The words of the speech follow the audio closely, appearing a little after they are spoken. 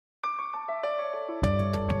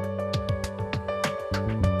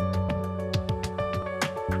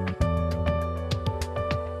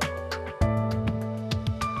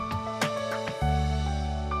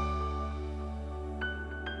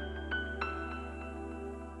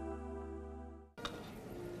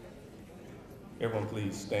Everyone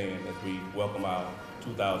please stand as we welcome our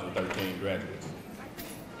 2013 graduates.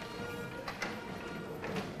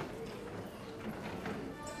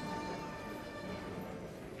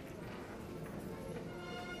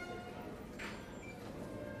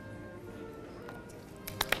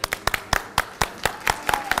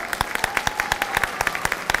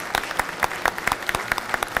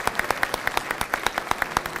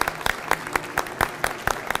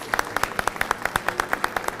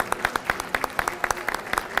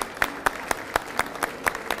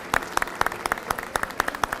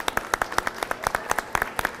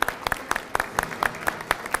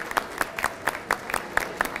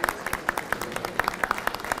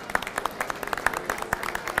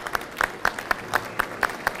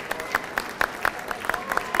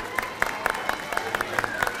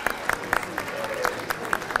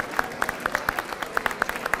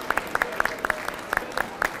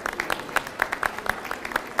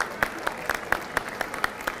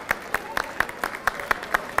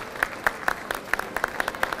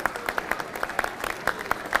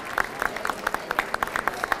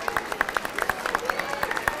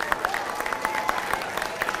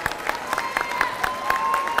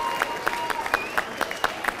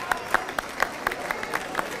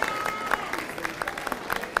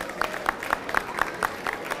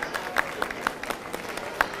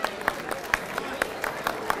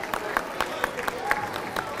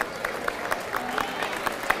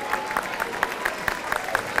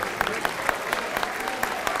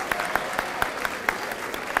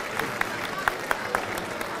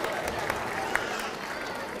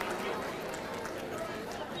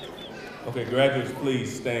 Okay, graduates,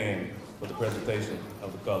 please stand for the presentation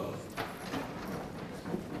of the colors.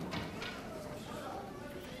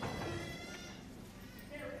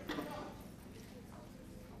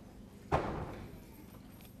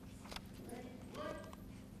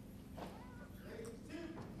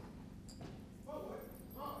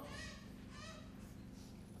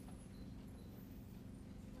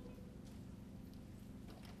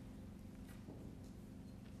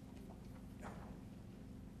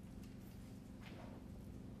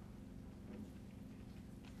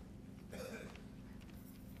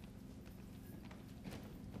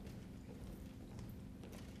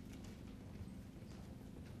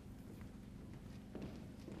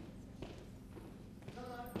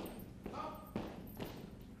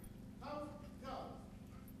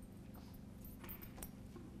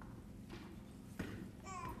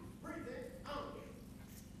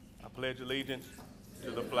 I pledge allegiance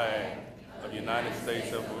to the flag of the United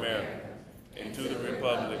States of America and to the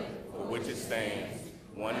republic for which it stands,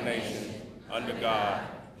 one nation, under God,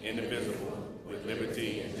 indivisible, with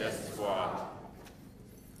liberty and justice for all.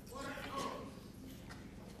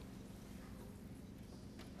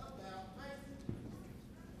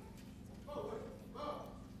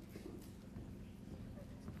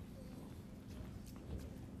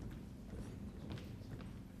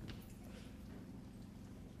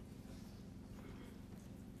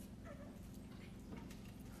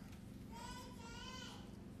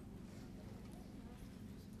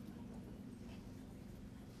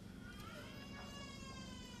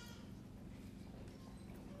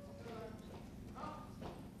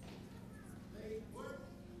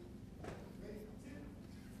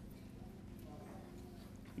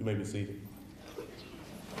 You may be seated.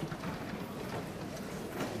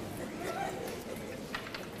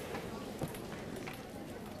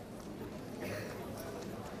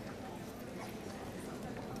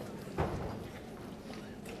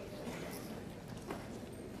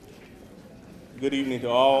 Good evening to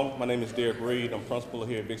all. My name is Derek Reed. I'm principal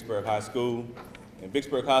here at Vicksburg High School. And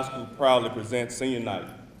Vicksburg High School proudly presents Senior Night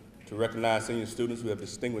to recognize senior students who have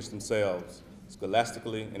distinguished themselves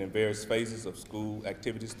scholastically and in various phases of school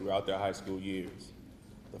activities throughout their high school years.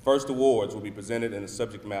 The first awards will be presented in the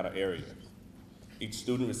subject matter area. Each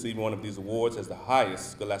student receiving one of these awards has the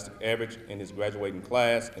highest scholastic average in his graduating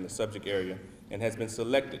class in the subject area and has been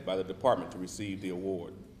selected by the department to receive the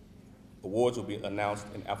award. Awards will be announced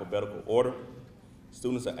in alphabetical order.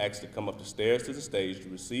 Students are asked to come up the stairs to the stage to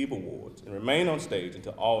receive awards and remain on stage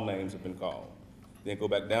until all names have been called. Then go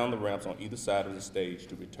back down the ramps on either side of the stage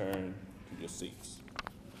to return to your seats.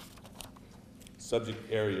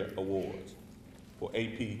 Subject area awards. For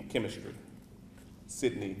AP Chemistry,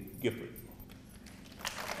 Sydney Gifford.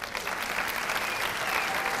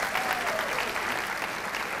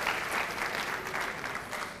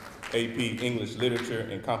 AP English Literature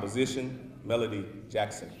and Composition, Melody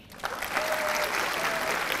Jackson.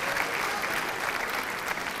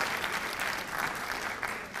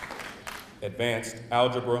 Advanced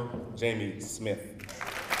Algebra, Jamie Smith.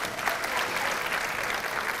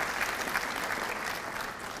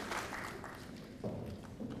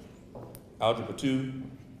 Algebra 2,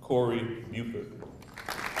 Corey Buford.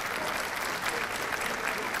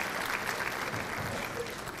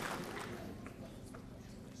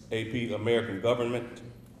 AP American Government,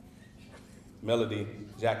 Melody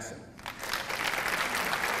Jackson.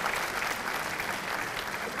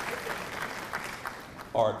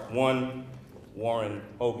 Art 1, Warren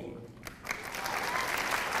Hogan.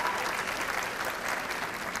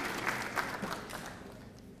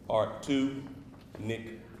 Art 2,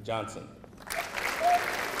 Nick Johnson.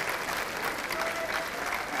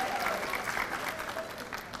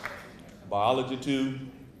 Biology 2,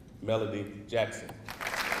 Melody Jackson.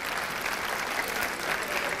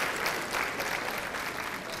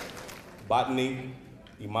 Botany,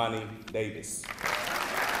 Imani Davis.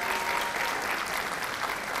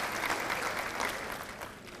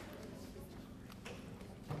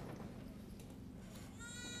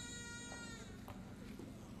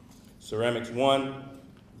 Ceramics 1,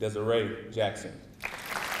 Desiree Jackson.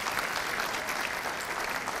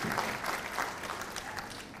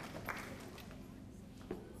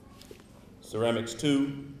 Ceramics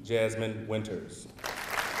 2, Jasmine Winters.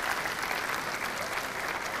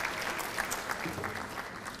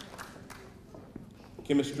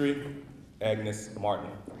 Chemistry, Agnes Martin.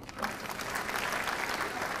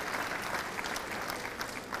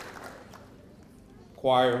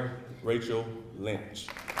 Choir, Rachel Lynch.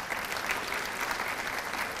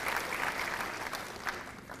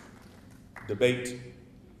 Debate,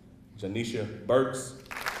 Janisha Burks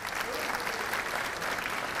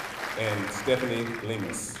and Stephanie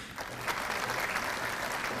Lemus.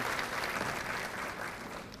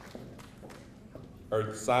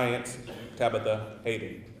 Earth Science, Tabitha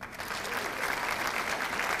Hayden.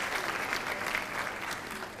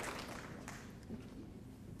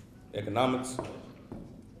 Economics,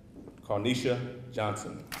 Carnisha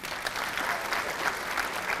Johnson.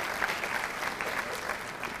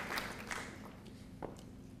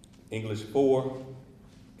 English 4,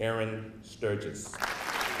 Aaron Sturgis.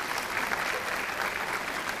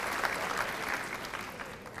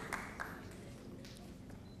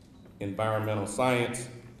 Environmental Science,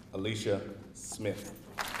 Alicia Smith.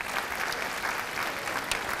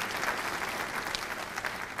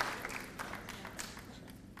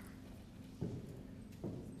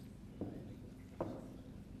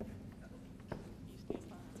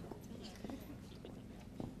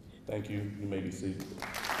 Thank you. You may be seated.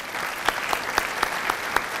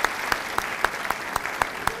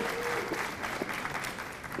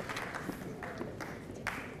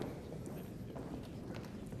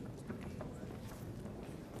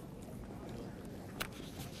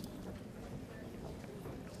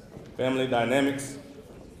 Family Dynamics,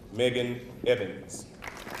 Megan Evans.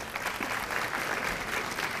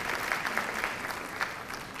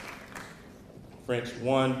 French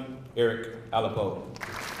 1, Eric Alapo.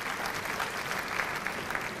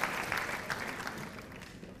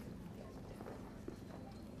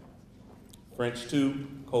 French 2,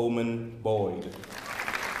 Coleman Boyd.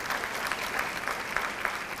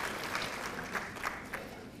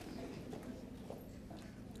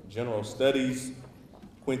 General Studies,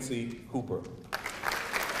 Quincy Hooper.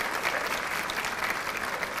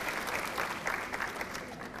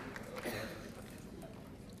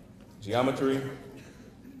 Geometry,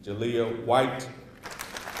 Jalea White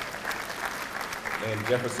and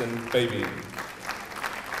Jefferson Fabian.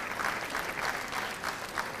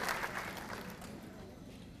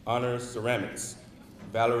 Honors Ceramics,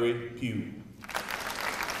 Valerie Pugh.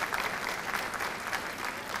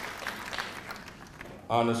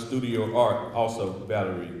 Honors Studio Art, also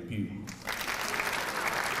Valerie Pugh.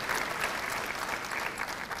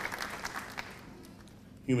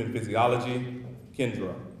 Human Physiology,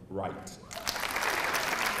 Kendra Wright.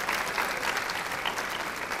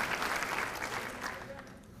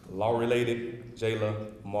 Law-related,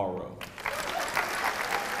 Jayla Morrow.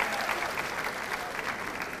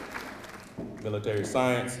 Military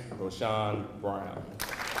Science, Roshan Brown.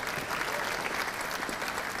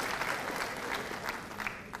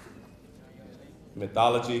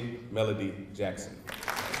 Mythology, Melody Jackson.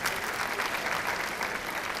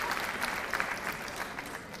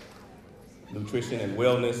 Nutrition and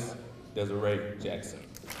Wellness, Desiree Jackson.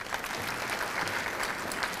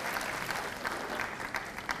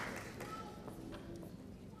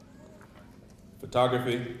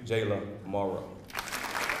 Photography, Jayla Morrow.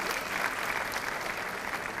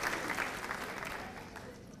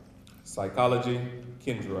 Psychology,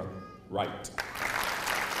 Kendra Wright.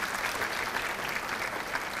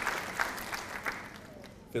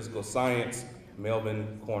 Physical Science,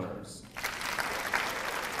 Melvin Corners.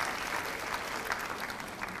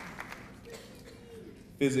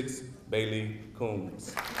 Physics, Bailey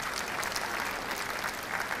Coombs.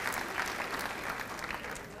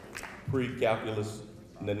 Pre-calculus,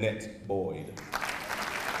 Nanette Boyd.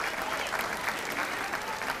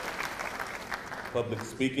 Public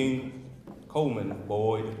speaking, Coleman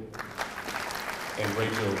Boyd and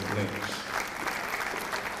Rachel Lynch.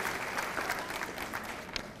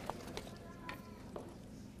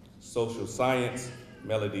 Social science,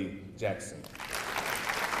 Melody Jackson.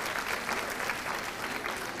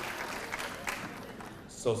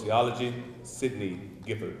 Sociology, Sydney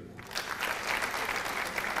Gifford.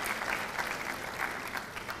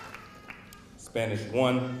 Spanish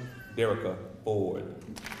 1, Derica Ford.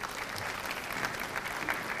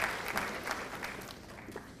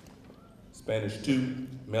 Spanish 2,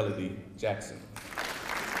 Melody Jackson.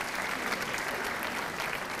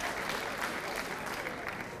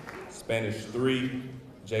 Spanish 3,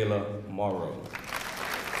 Jayla Morrow.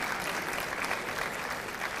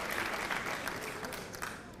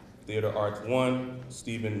 Theater Arts 1,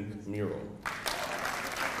 Stephen Murrell.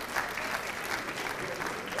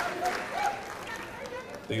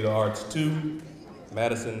 Theater Arts 2,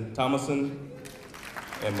 Madison Thomason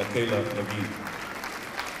and Michaela McGee.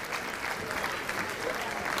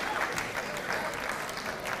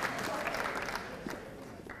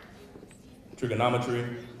 Trigonometry,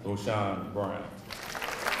 Roshan Brown.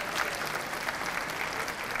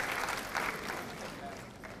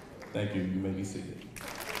 Thank you, you may be seated.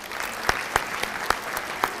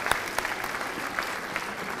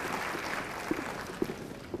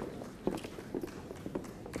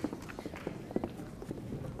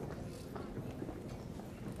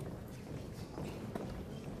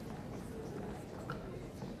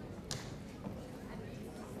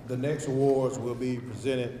 The next awards will be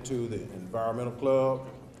presented to the Environmental Club,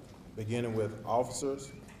 beginning with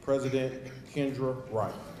officers. President Kendra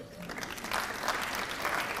Wright.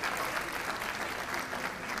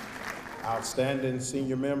 Outstanding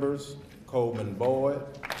senior members, Coleman Boyd.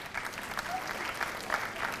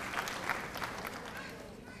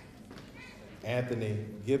 Anthony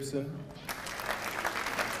Gibson.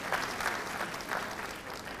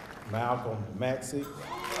 Malcolm Maxey.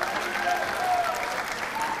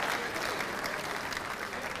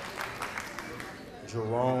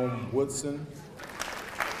 Jerome Woodson.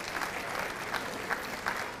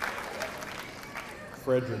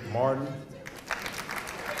 Frederick Martin.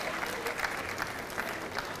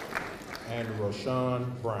 And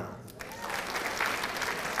Roshan Brown.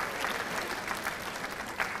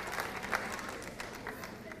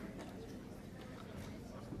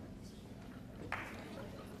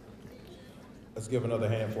 Let's give another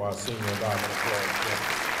hand for our senior environmental club.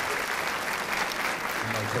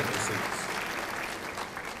 You may take your seats.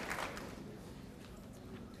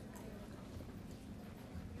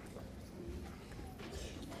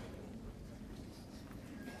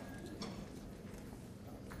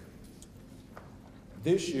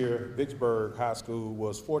 This year, Vicksburg High School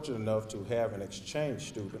was fortunate enough to have an exchange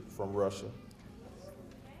student from Russia.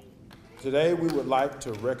 Today, we would like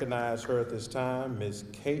to recognize her at this time, Ms.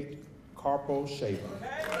 Kate Carpo-Shaver.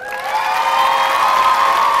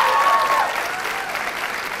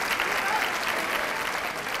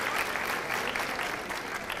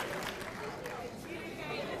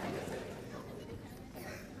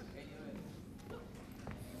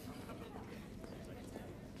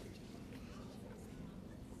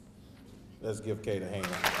 Let's give Kate a hand.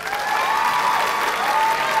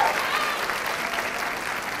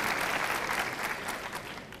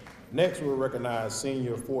 Next, we'll recognize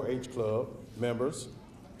senior 4-H club members,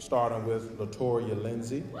 starting with Latoria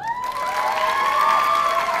Lindsay.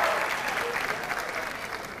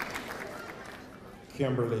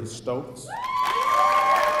 Kimberly Stokes.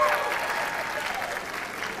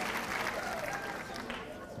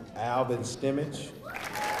 Alvin Stimmich.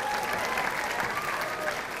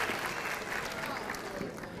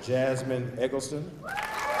 Jasmine Eggleston.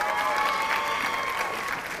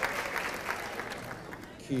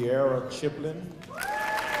 Kiara Chiplin.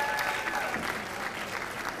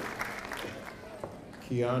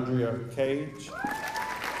 Keandria Cage.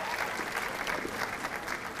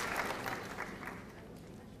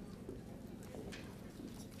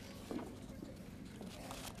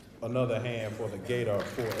 Another hand for the Gator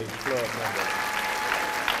 4-H club member.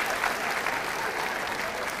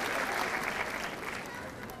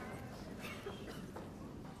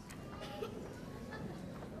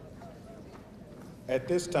 At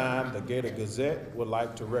this time, the Gator Gazette would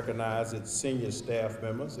like to recognize its senior staff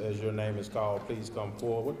members. As your name is called, please come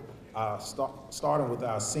forward. Starting with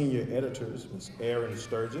our senior editors, Ms. Erin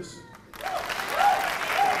Sturgis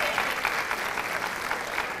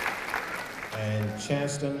and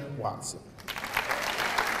Chanston Watson.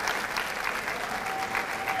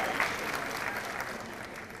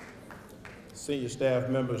 Senior staff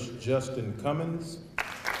members Justin Cummins,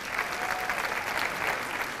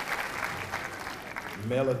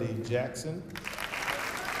 Melody Jackson,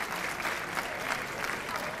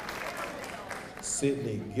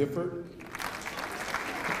 Sydney Gifford,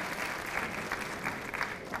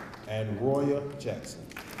 and Roya Jackson.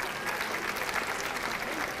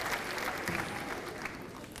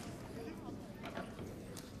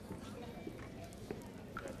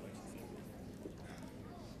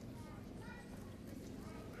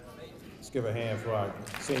 Let's give a hand for our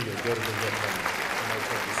senior Gator Gazette members. You may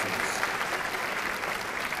take your seats.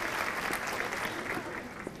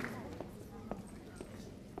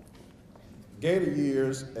 Gator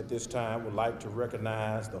Years at this time would like to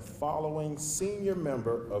recognize the following senior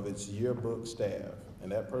member of its yearbook staff, and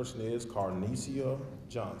that person is Carnesia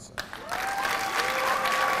Johnson.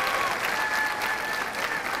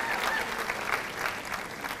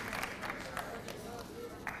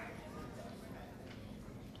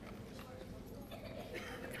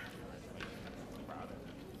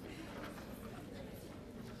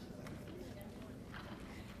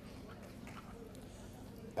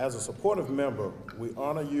 As a supportive member, we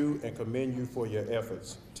honor you and commend you for your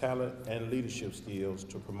efforts, talent, and leadership skills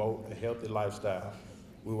to promote a healthy lifestyle.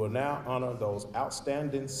 We will now honor those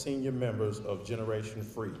outstanding senior members of Generation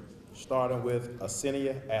Free, starting with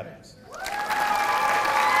Asenia Adams.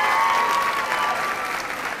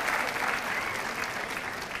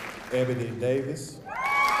 Ebony Davis.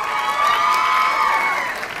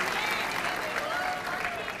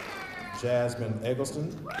 Jasmine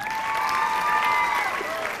Eggleston.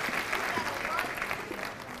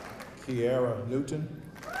 Kiara Newton,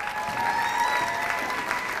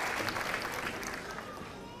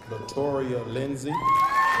 Latoria Lindsay,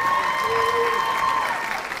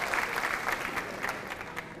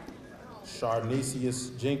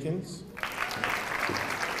 Sharnesius Jenkins,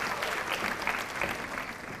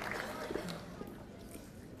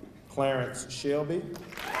 Clarence Shelby,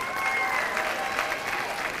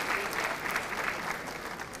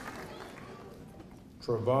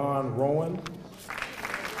 Trevon Rowan,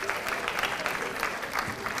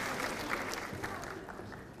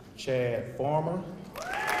 Chad Farmer,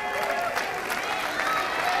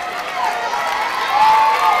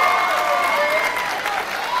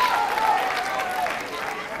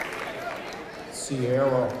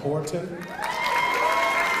 Sierra Horton,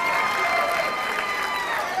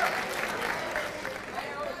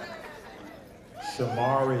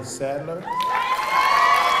 Shamari Sadler,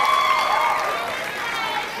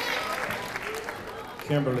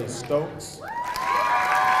 Kimberly Stokes,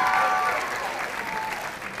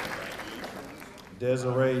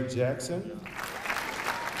 Desiree Jackson,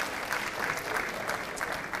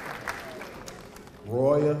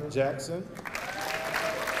 Roya Jackson,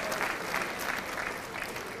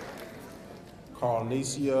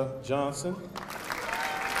 Carnesia Johnson,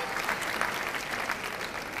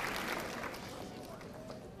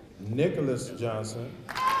 Nicholas Johnson,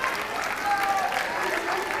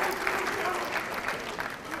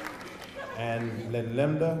 and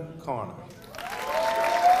Linda Connor.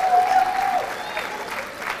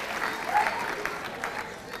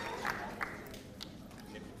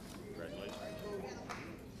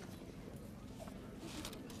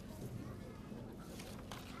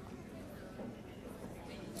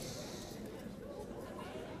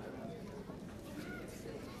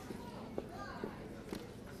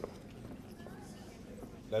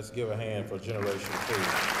 Let's give a hand for Generation 3. You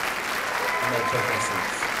may take your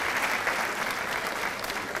seats.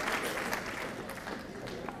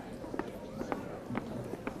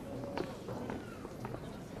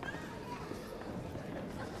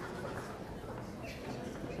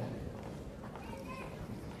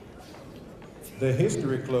 The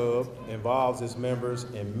History Club involves its members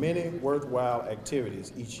in many worthwhile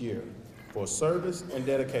activities each year. For service and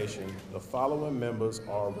dedication, the following members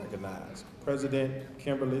are recognized. President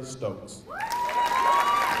Kimberly Stokes.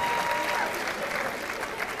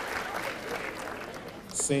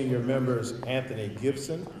 Senior members Anthony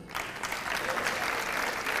Gibson,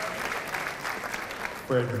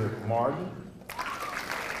 Frederick Martin,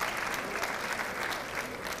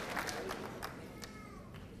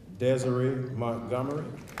 Desiree Montgomery,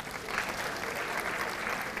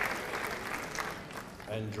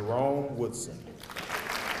 and Jerome Woodson.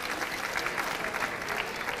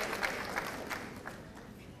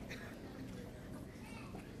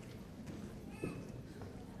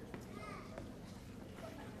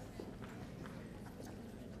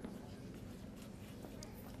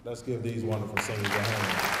 Let's give these wonderful singers a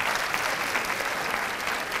hand.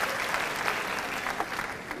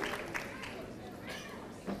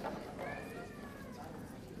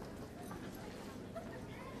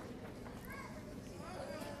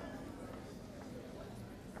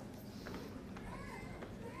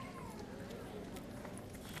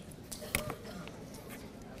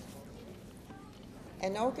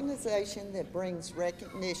 an organization that brings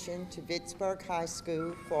recognition to Vicksburg High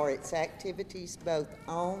School for its activities both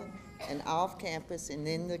on and off campus and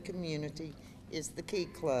in the community is the Key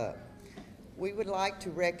Club. We would like to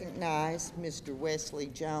recognize Mr. Wesley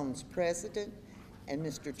Jones, President, and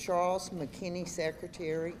Mr. Charles McKinney,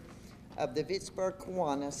 Secretary of the Vicksburg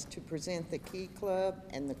Kiwanis, to present the Key Club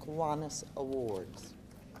and the Kiwanis Awards.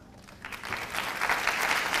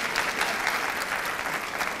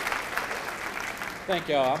 Thank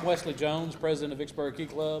y'all. I'm Wesley Jones, President of Vicksburg Key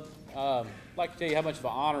Club. I'd like to tell you how much of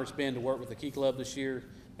an honor it's been to work with the Key Club this year.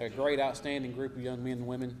 They're a great, outstanding group of young men and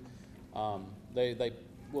women. They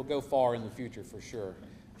will go far in the future for sure.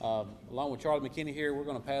 Along with Charlie McKinney here, we're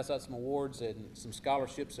going to pass out some awards and some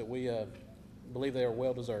scholarships that we believe they are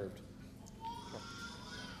well deserved.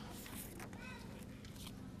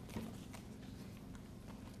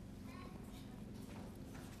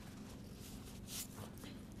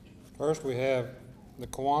 First, we have the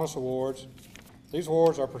Kiwanis Awards. These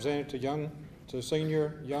awards are presented to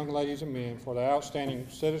senior young ladies and men for their outstanding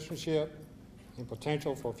citizenship and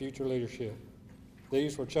potential for future leadership.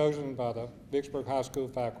 These were chosen by the Vicksburg High School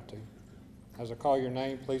faculty. As I call your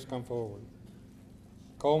name, please come forward.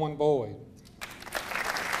 Coleman Boyd.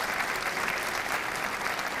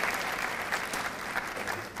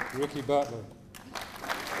 Ricky Butler.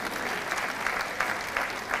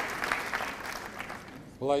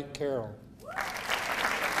 Blake Carroll.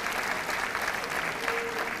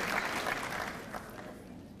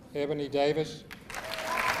 Ebony Davis.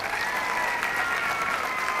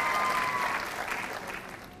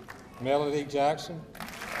 Melody Jackson.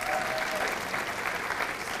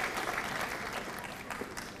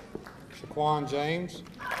 Shaquan James.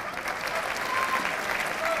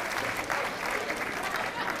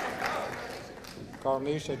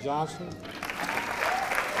 Carnisha Johnson.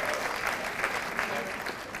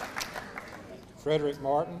 Frederick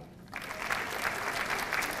Martin.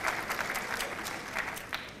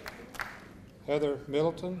 Heather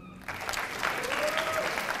Middleton.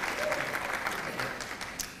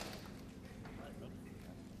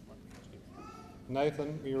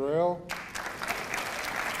 Nathan Murrell.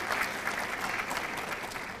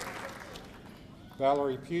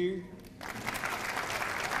 Valerie Pugh.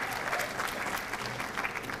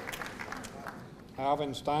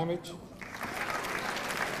 Alvin Stymage.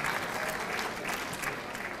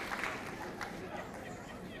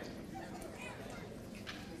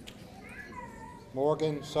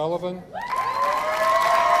 Morgan Sullivan.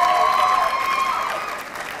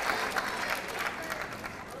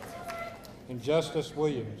 And Justice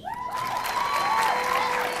Williams.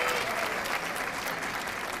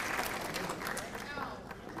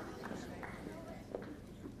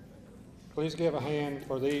 Please give a hand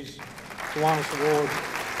for these Kiwanis Award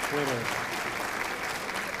winners.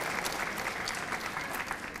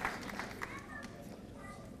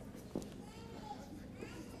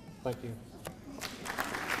 Thank you.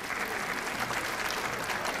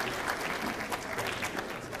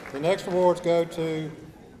 The next awards go to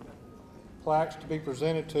plaques to be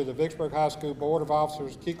presented to the Vicksburg High School Board of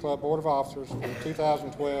Officers, Key Club Board of Officers for the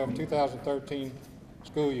 2012-2013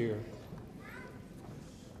 school year.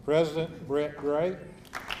 President Brett Gray.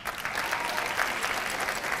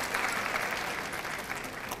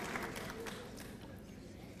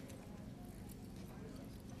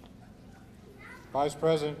 Vice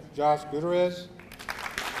President Josh Gutierrez.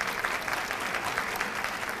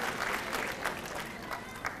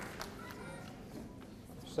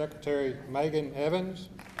 Secretary Megan Evans.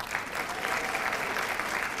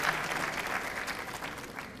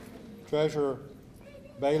 Treasurer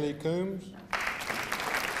Bailey Coombs.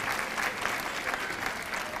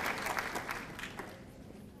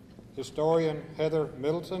 Historian Heather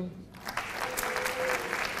Middleton.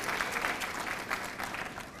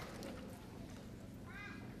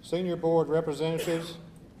 Senior Board Representatives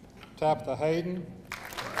Tabitha Hayden,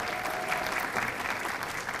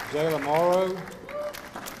 Jayla Morrow,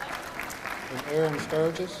 and Aaron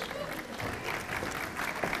Sturgis.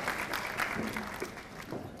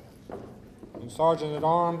 And Sergeant at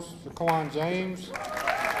Arms Shaquan James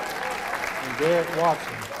and Derek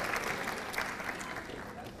Watson.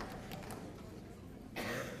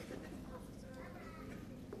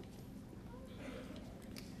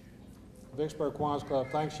 Vicksburg Kiwanis Club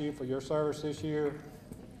thanks you for your service this year,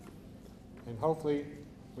 and hopefully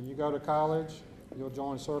when you go to college you'll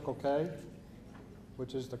join Circle K,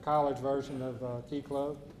 which is the college version of Key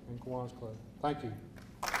Club and Kiwanis Club. Thank you.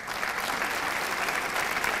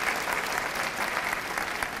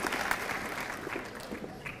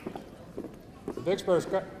 The Vicksburg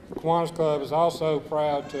Kiwanis Club is also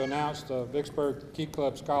proud to announce the Vicksburg Key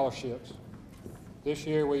Club scholarships. This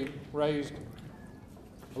year we raised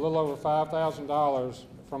a little over $5,000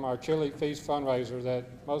 from our Chili Feast fundraiser that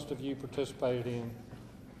most of you participated in.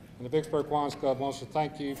 And the Vicksburg Kiwanis Club wants to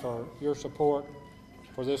thank you for your support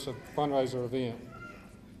for this fundraiser event.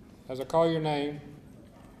 As I call your name,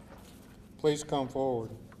 please come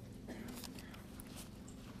forward.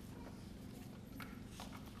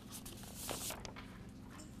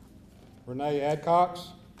 Renee Adcox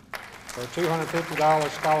for a $250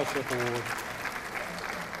 scholarship award.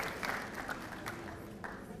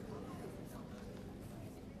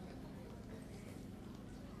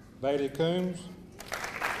 Bailey Coombs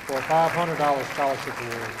for a $500 scholarship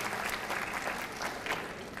award.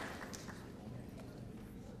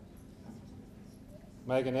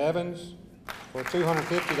 Megan Evans for a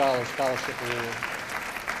 $250 scholarship award.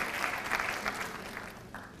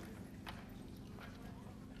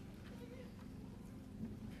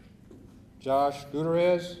 Josh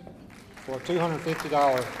Gutierrez for a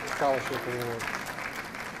 $250 scholarship award.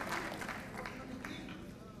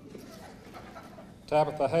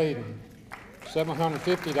 Tabitha Hayden,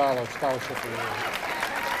 $750 scholarship award.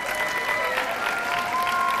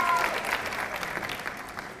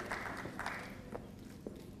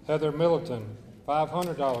 Heather Middleton,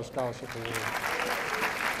 $500 scholarship award.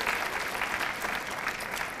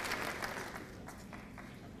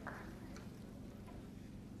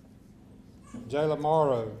 Jayla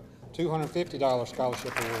Morrow, $250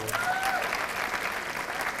 scholarship award.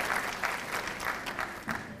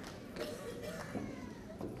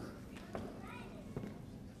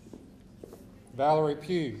 Valerie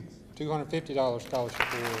Pugh, $250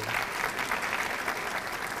 scholarship award.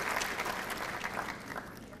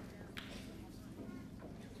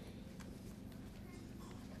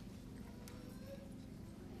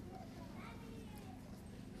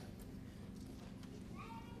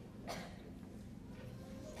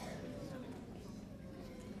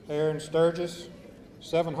 Aaron Sturgis,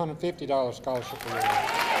 $750 scholarship award.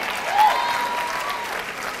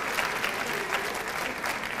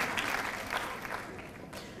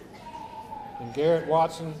 And Garrett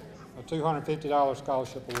Watson, a $250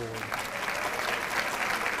 scholarship award.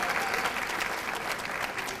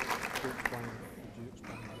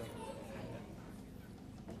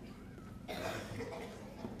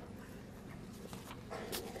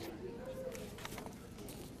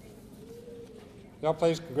 Y'all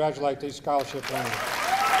please congratulate these scholarship winners.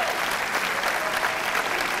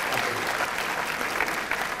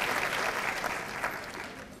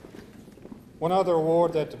 One other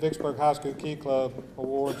award that the Vicksburg High School Key Club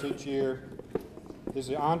awards each year is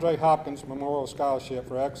the Andre Hopkins Memorial Scholarship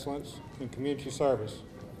for Excellence in Community Service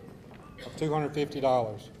of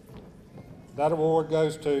 $250. That award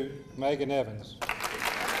goes to Megan Evans.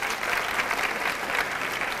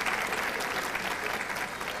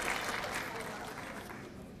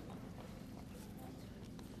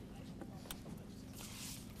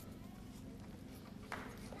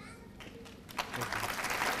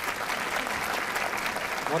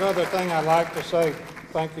 One other thing I'd like to say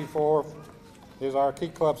thank you for is our Key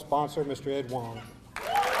Club sponsor, Mr. Ed Wong.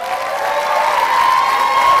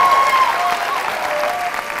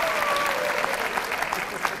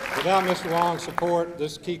 Without Mr. Wong's support,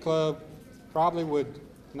 this Key Club probably would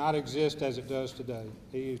not exist as it does today.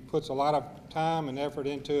 He puts a lot of time and effort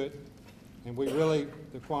into it, and we really,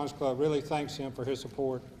 the Kiwanis Club really thanks him for his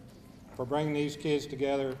support, for bringing these kids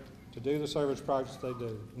together to do the service projects they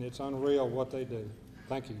do, and it's unreal what they do.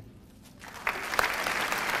 Thank you.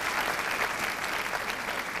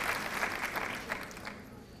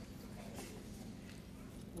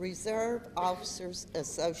 Reserve Officers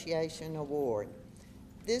Association Award.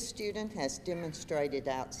 This student has demonstrated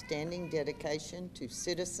outstanding dedication to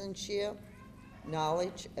citizenship,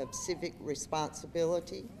 knowledge of civic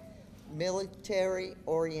responsibility, military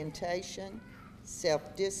orientation,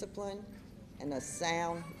 self-discipline, and a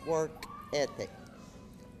sound work ethic.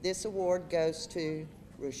 This award goes to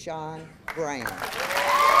Rashawn Brown.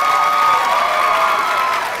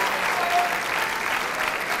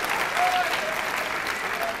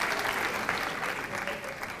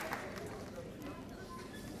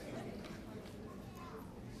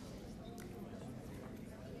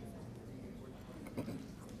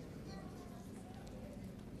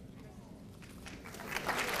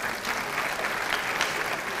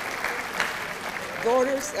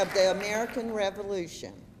 Daughters of the American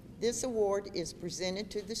Revolution. This award is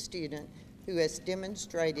presented to the student who has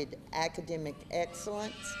demonstrated academic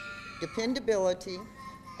excellence, dependability,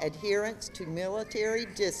 adherence to military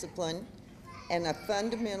discipline, and a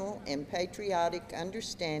fundamental and patriotic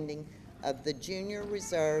understanding of the Junior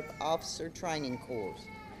Reserve Officer Training Course.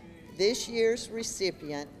 This year's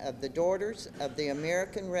recipient of the Daughters of the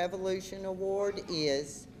American Revolution Award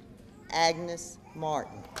is Agnes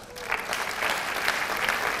Martin.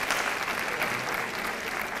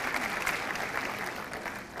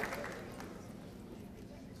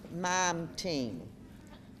 Mime Team.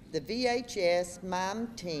 The VHS Mime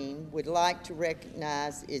Team would like to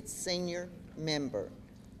recognize its senior member,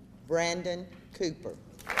 Brandon Cooper.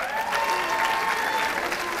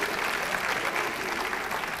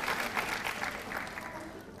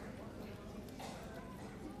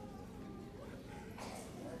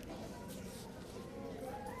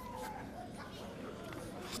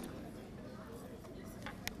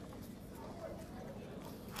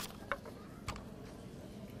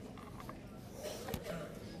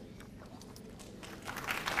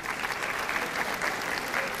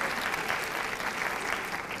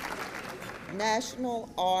 National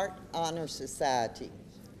Art Honor Society.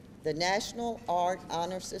 The National Art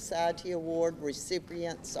Honor Society Award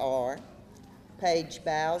recipients are Paige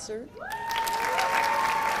Bowser,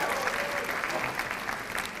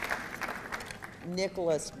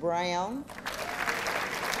 Nicholas Brown,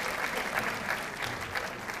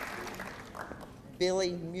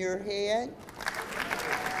 Billy Muirhead,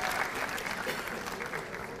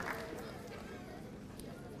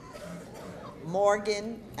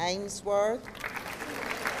 Morgan Ainsworth,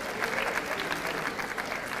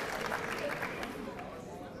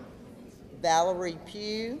 Valerie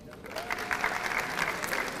Pugh,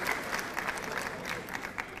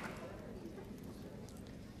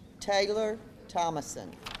 Taylor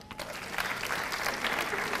Thomason.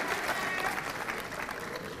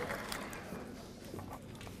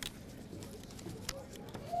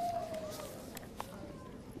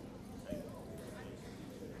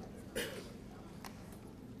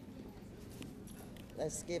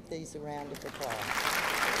 Let's give these a round of applause.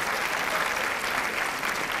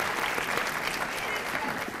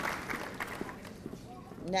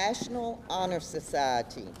 National Honor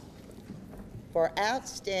Society. For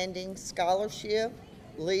outstanding scholarship,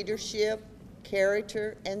 leadership,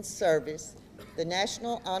 character, and service, the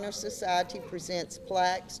National Honor Society presents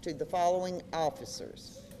plaques to the following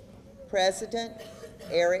officers. President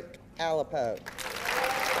Eric Alapo.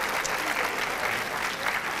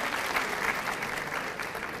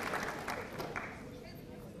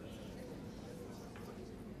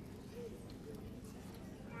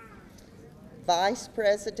 Vice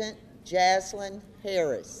President Jaslyn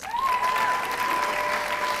Harris.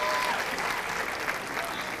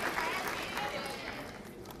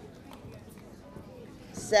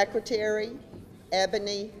 Secretary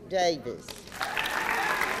Ebony Davis.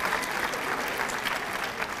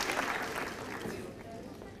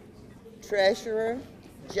 Treasurer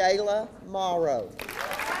Jayla Morrow.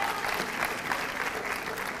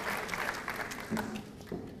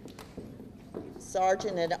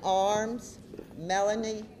 Sergeant at Arms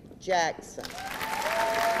Melanie Jackson.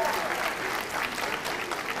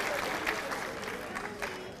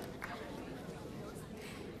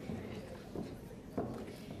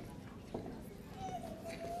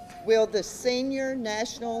 Will the senior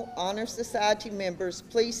National Honor Society members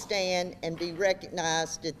please stand and be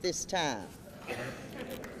recognized at this time?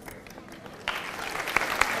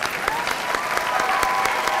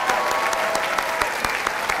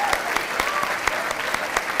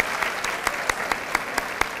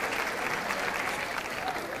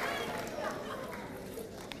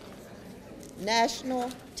 National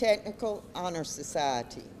Technical Honor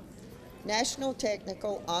Society. National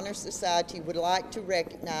Technical Honor Society would like to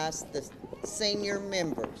recognize the senior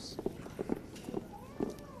members.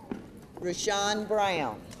 Rashawn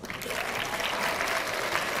Brown.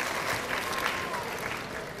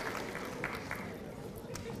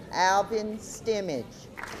 Alvin Stimmage.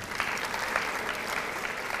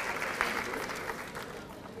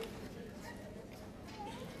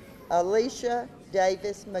 Alicia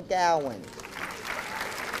Davis McGowan.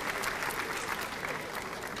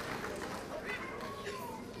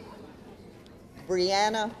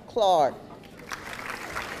 Brianna Clark.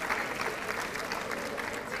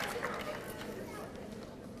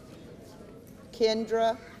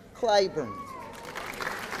 Kendra Claiborne.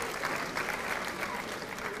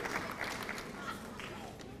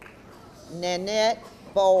 Nanette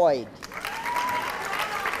Boyd.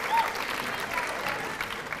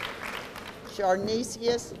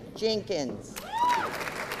 Charnesius Jenkins.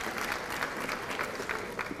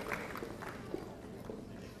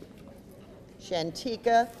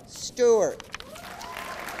 Shantika Stewart.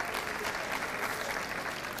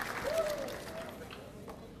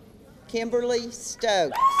 Kimberly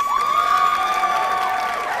Stokes.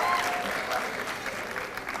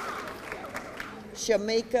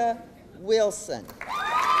 Shamika Wilson.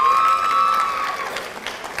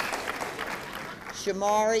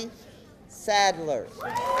 Shamari Sadler.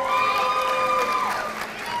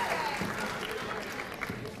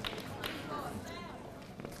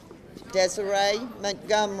 Desiree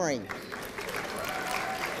Montgomery.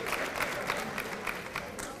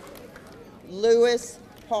 Lewis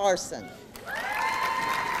Parson.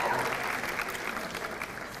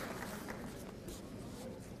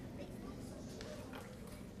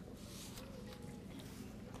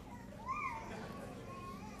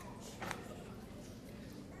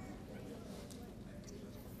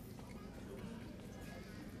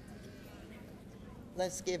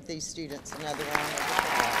 Let's give these students another round of applause.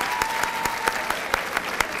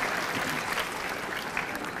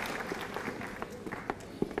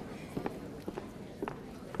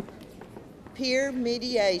 Peer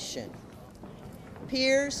mediation.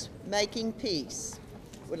 Peers Making Peace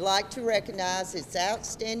would like to recognize its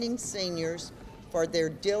outstanding seniors for their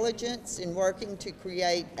diligence in working to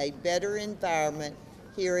create a better environment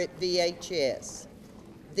here at VHS.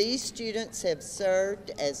 These students have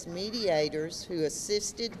served as mediators who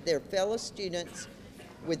assisted their fellow students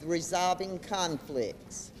with resolving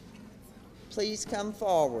conflicts. Please come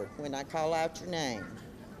forward when I call out your name.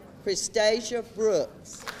 Christasia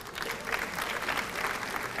Brooks.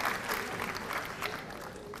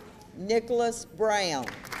 Nicholas Brown.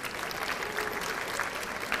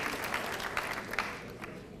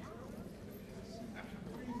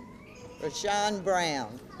 Rashawn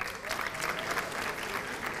Brown.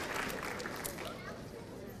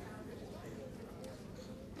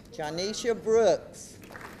 Janisha Brooks.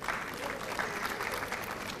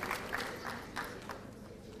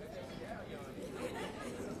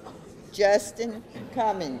 Justin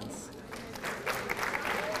Cummins.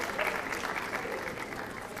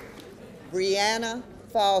 Brianna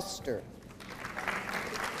Foster.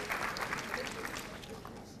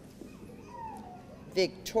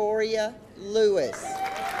 Victoria Lewis.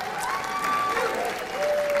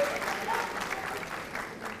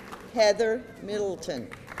 Heather Middleton.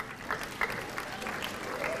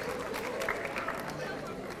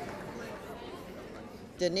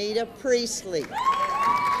 Danita Priestley.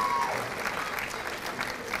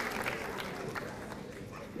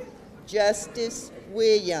 Justice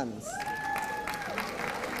Williams.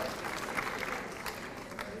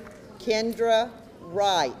 Kendra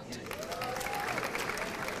Wright.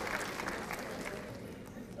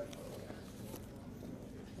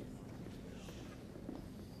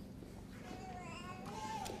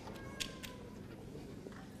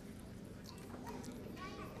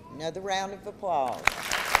 Another round of applause.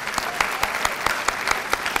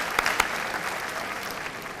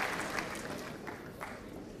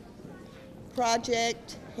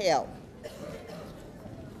 Project Help.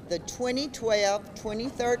 The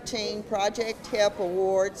 2012-2013 Project Help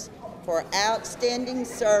Awards for Outstanding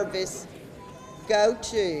Service go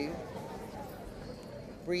to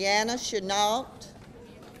Brianna Chenault,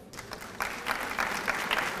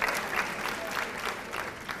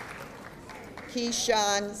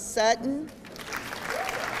 Keyshawn Sutton,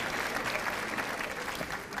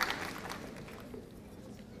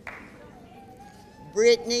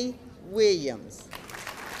 Brittany Williams.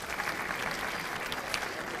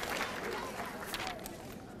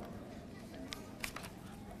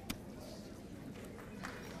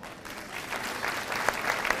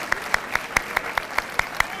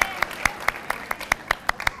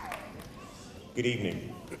 Good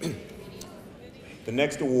evening. The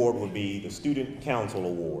next award will be the Student Council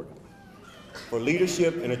Award. For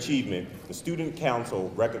leadership and achievement, the Student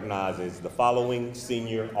Council recognizes the following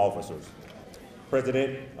senior officers: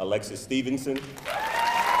 President Alexis Stevenson,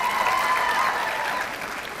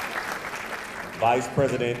 Vice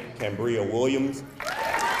President Cambria Williams,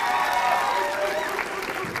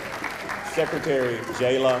 Secretary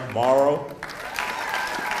Jayla Morrow,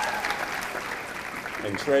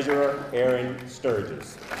 and Treasurer Aaron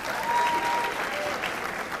Sturgis.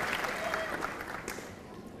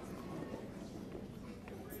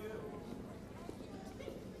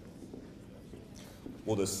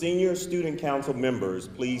 Will the senior student council members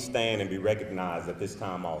please stand and be recognized at this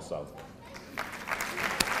time also?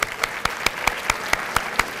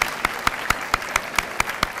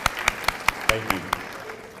 Thank you.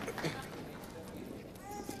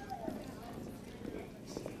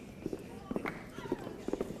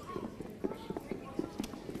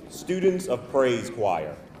 Students of Praise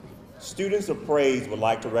Choir. Students of Praise would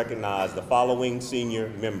like to recognize the following senior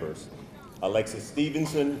members: Alexis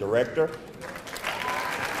Stevenson, Director;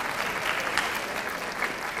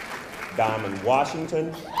 Diamond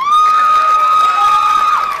Washington;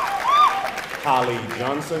 Holly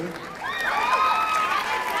Johnson,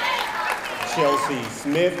 Chelsea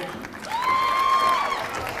Smith,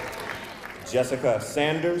 Jessica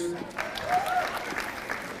Sanders,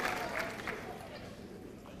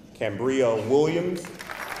 Cambria Williams,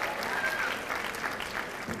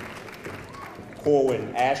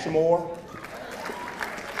 Corwin Ashmore,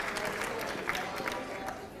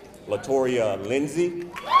 Latoria Lindsay,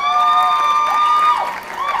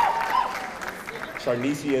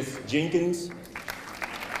 Charnesius Jenkins,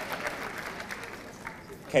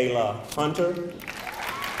 Kayla Hunter,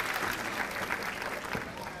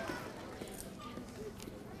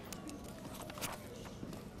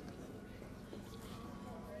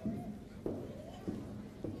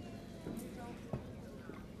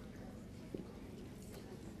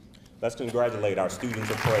 let's congratulate our Students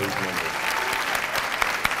of Praise members.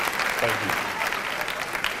 Thank you.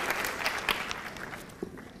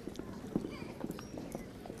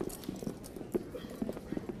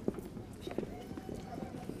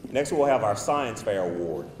 Next, we'll have our Science Fair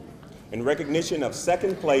Award. In recognition of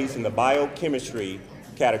second place in the biochemistry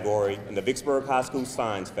category in the Vicksburg High School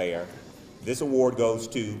Science Fair, this award goes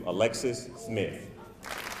to Alexis Smith.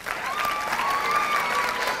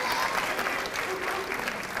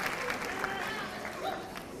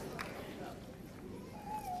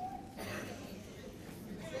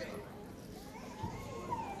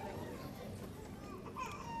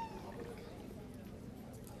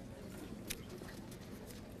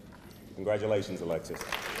 Congratulations, Alexis.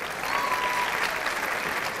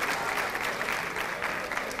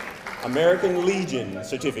 American Legion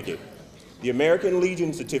Certificate. The American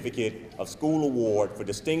Legion Certificate of School Award for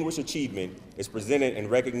Distinguished Achievement is presented in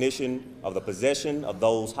recognition of the possession of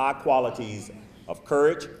those high qualities of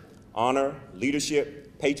courage, honor,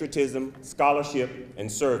 leadership, patriotism, scholarship, and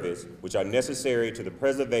service which are necessary to the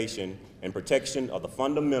preservation and protection of the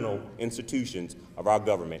fundamental institutions of our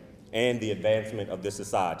government and the advancement of this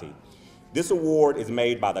society. This award is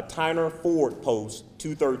made by the Tyner Ford Post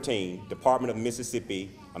 213, Department of Mississippi,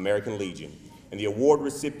 American Legion, and the award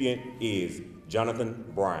recipient is Jonathan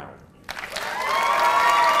Brown.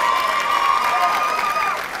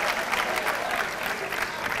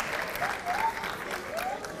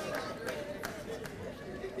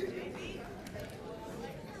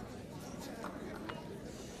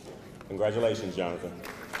 Congratulations, Jonathan.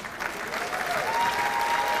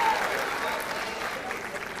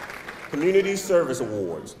 Community Service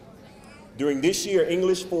Awards. During this year's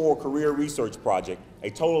English 4 Career Research Project, a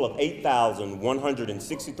total of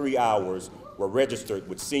 8,163 hours were registered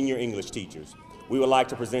with senior English teachers. We would like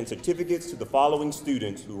to present certificates to the following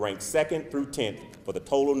students who ranked 2nd through 10th for the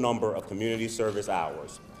total number of community service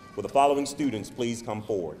hours. Will the following students please come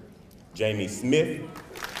forward? Jamie Smith,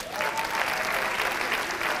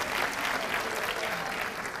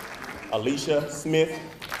 Alicia Smith,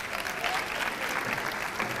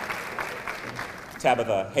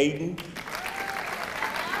 Tabitha Hayden,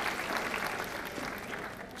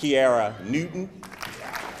 Kiara Newton,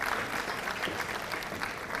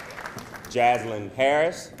 Jaslyn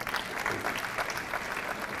Harris,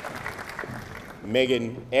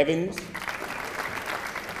 Megan Evans,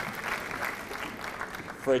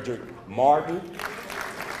 Frederick Martin,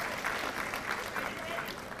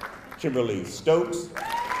 Kimberly Stokes,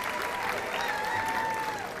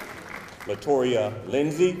 Latoria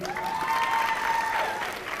Lindsay,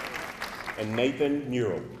 and Nathan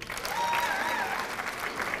Newell.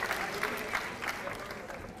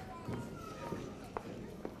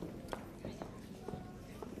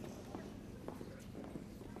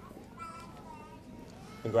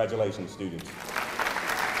 Congratulations, students.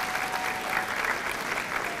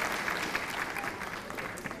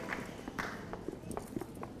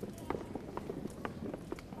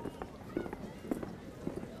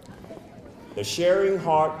 The Sharing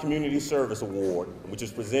Heart Community Service Award, which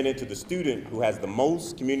is presented to the student who has the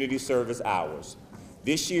most community service hours.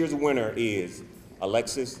 This year's winner is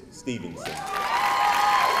Alexis Stevenson.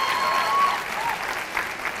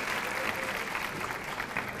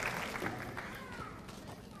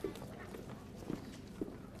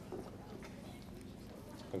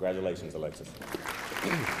 Congratulations, Alexis.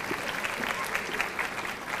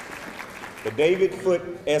 The David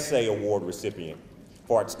Foote Essay Award recipient.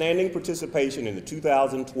 For outstanding participation in the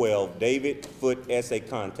 2012 David Foote Essay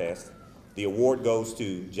Contest, the award goes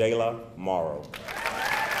to Jayla Morrow.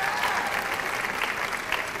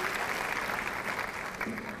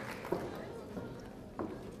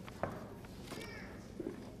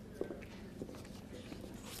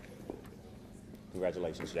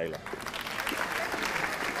 Congratulations, Jayla.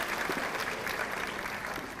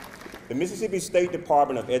 The Mississippi State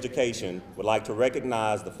Department of Education would like to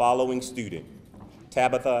recognize the following student,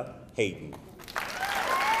 Tabitha Hayden.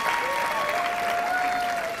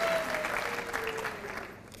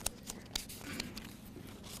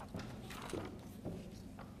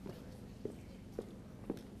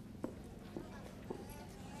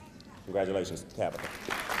 Congratulations, Tabitha.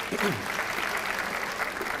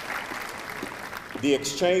 The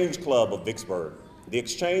Exchange Club of Vicksburg. The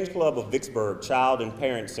Exchange Club of Vicksburg Child and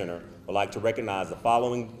Parent Center would like to recognize the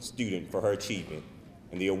following student for her achievement,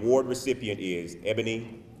 and the award recipient is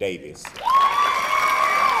Ebony Davis.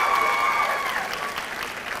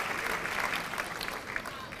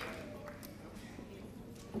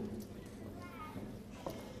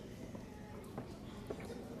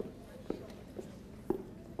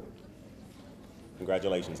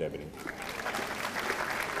 Congratulations, Ebony.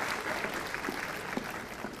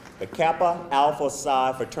 The Kappa Alpha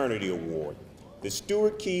Psi Fraternity Award. The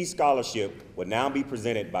Stuart Key Scholarship will now be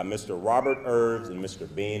presented by Mr. Robert Irves and Mr.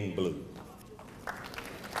 Ben Blue.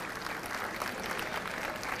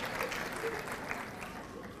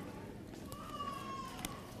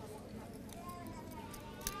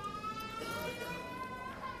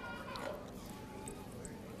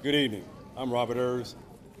 Good evening. I'm Robert Irves,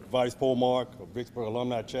 Vice Polemarch of Vicksburg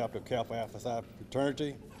Alumni Chapter of Kappa Alpha Psi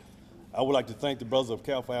Fraternity. I would like to thank the brothers of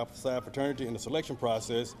Kappa Alpha Psi Fraternity in the selection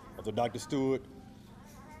process of the Dr. Stuart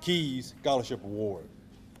Keys Scholarship Award.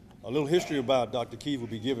 A little history about Dr. Keys will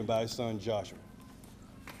be given by his son, Joshua.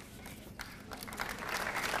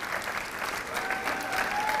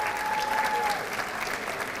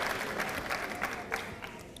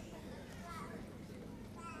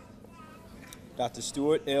 Dr.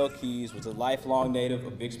 Stuart L. Keys was a lifelong native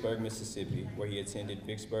of Vicksburg, Mississippi, where he attended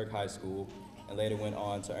Vicksburg High School and later went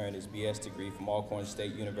on to earn his BS degree from Alcorn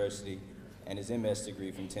State University and his MS degree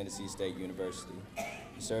from Tennessee State University.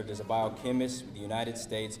 He served as a biochemist with the United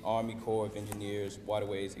States Army Corps of Engineers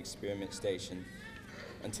Waterways Experiment Station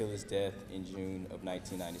until his death in June of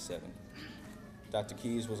 1997. Dr.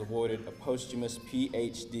 Keys was awarded a posthumous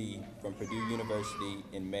PhD from Purdue University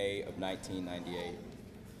in May of 1998.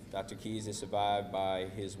 Dr. Keys is survived by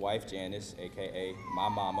his wife, Janice, AKA my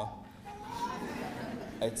mama,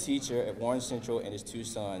 a teacher at Warren Central, and his two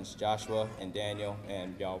sons, Joshua and Daniel,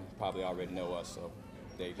 and y'all probably already know us, so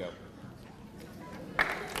there you go.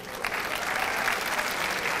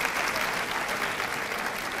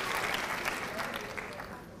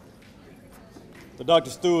 The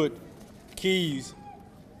Dr. Stuart Keys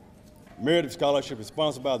Merit Scholarship is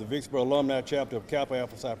sponsored by the Vicksburg Alumni Chapter of Kappa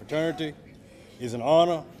Alpha Psi Fraternity. Is in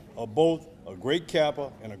honor of both a great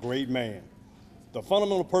Kappa and a great man. The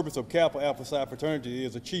fundamental purpose of Kappa Alpha Psi Fraternity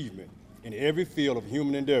is achievement in every field of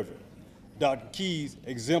human endeavor. Dr. Keys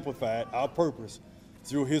exemplified our purpose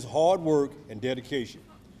through his hard work and dedication.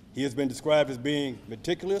 He has been described as being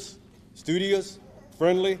meticulous, studious,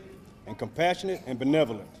 friendly, and compassionate and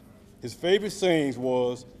benevolent. His favorite sayings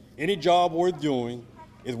was, any job worth doing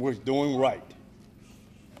is worth doing right.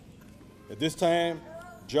 At this time,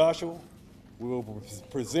 Joshua will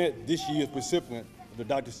present this year's recipient of the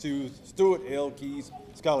Dr. Stuart L. Keys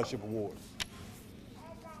Scholarship Award.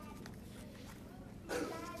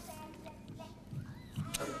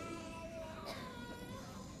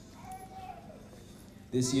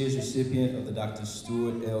 This year's recipient of the Dr.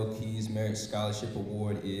 Stuart L. Keys Merit Scholarship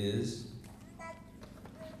Award is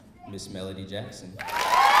Miss Melody Jackson.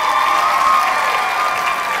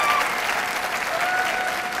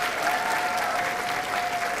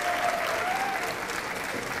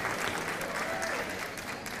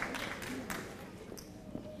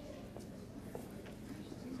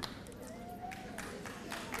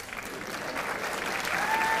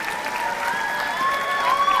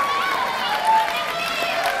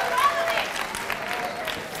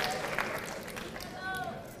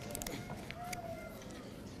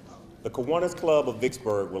 The Kiwanis Club of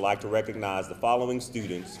Vicksburg would like to recognize the following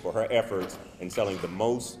students for her efforts in selling the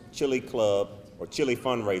most Chili Club or Chili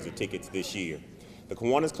fundraiser tickets this year. The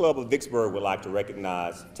Kiwanis Club of Vicksburg would like to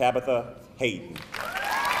recognize Tabitha Hayden.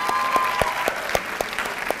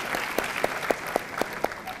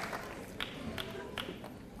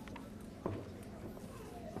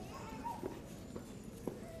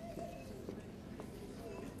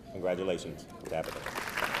 Congratulations,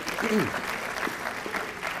 Tabitha.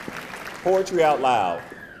 Poetry Out Loud.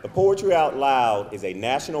 The Poetry Out Loud is a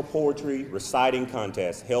national poetry reciting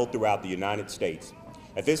contest held throughout the United States.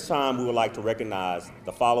 At this time, we would like to recognize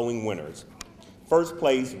the following winners. First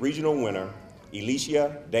place regional winner,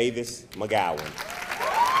 Alicia Davis McGowan.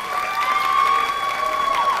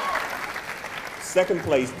 Second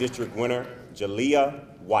place district winner,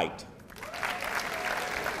 Jalea White.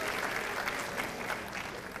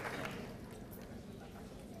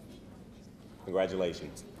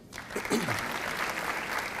 Congratulations.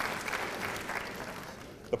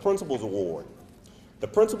 The Principals Award. The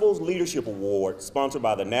Principals Leadership Award, sponsored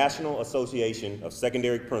by the National Association of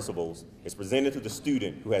Secondary Principals, is presented to the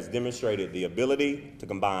student who has demonstrated the ability to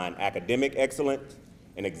combine academic excellence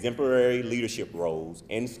and exemplary leadership roles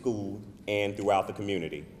in school and throughout the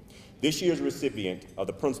community. This year's recipient of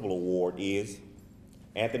the Principal Award is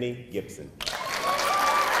Anthony Gibson.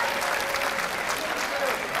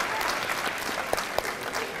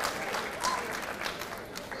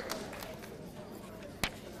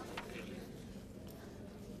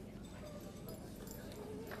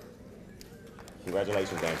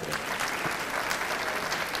 Congratulations, Anthony.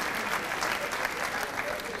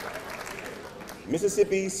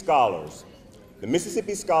 Mississippi Scholars. The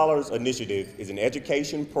Mississippi Scholars Initiative is an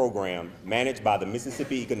education program managed by the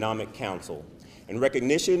Mississippi Economic Council. In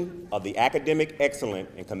recognition of the academic excellence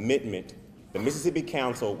and commitment, the Mississippi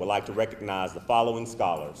Council would like to recognize the following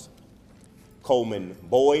scholars: Coleman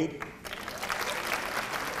Boyd,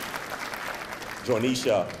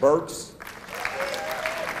 Jornisha Burks,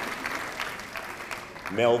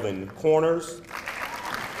 Melvin Corners,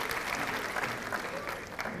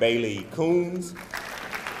 Bailey Coons,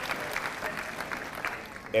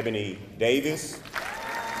 Ebony Davis,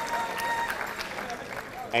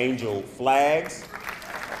 Angel Flags,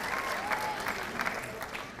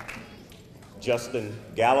 Justin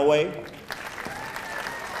Galloway,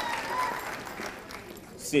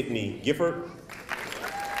 Sydney Gifford,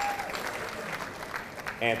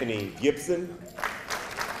 Anthony Gibson,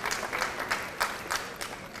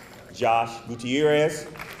 Josh Gutierrez,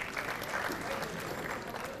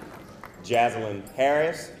 Jaslyn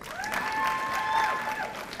Harris,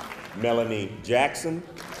 Melanie Jackson,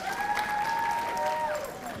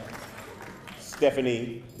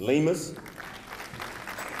 Stephanie Lemus,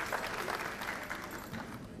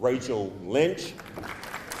 Rachel Lynch,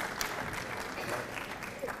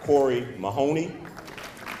 Corey Mahoney,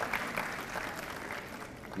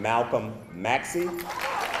 Malcolm Maxey,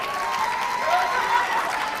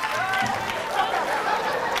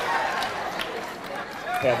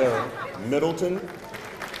 Heather Middleton,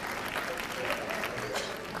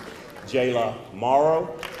 Jayla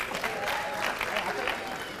Morrow,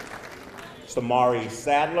 Samari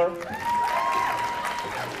Sadler,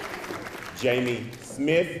 Jamie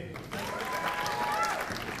Smith,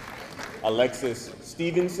 Alexis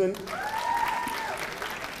Stevenson,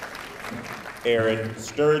 Aaron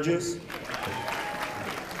Sturgis,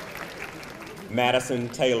 Madison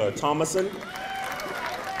Taylor Thomason,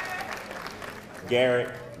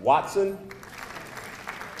 Garrett Watson,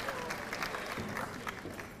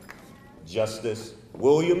 Justice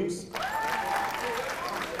Williams,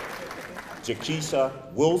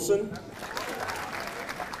 Jakisha Wilson,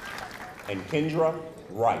 and Kendra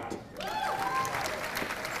Wright.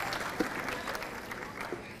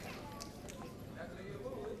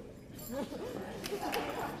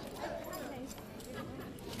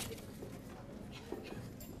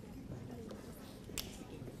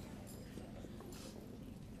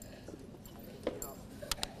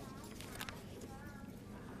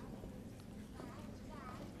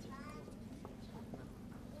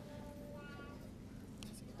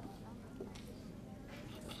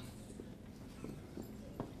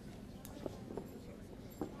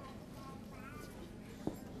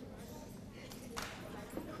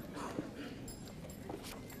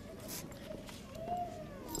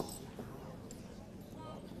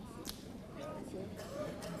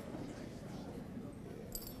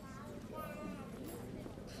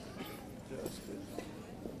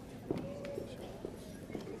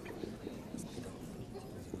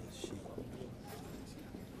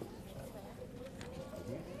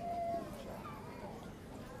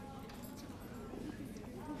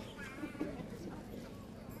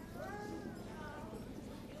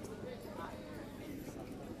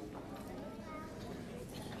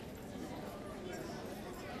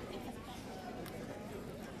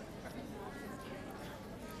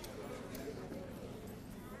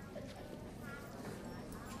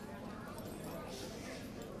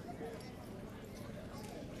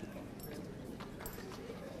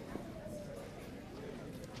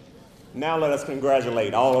 Now let us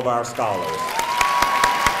congratulate all of our scholars.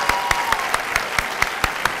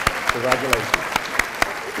 Congratulations.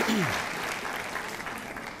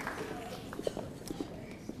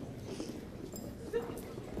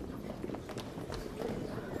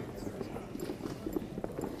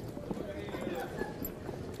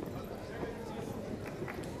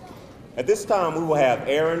 At this time, we will have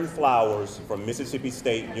Aaron Flowers from Mississippi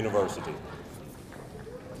State University.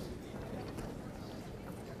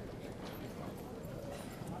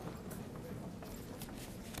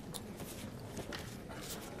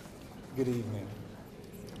 Good evening.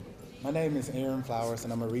 My name is Aaron Flowers,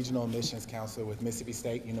 and I'm a regional admissions counselor with Mississippi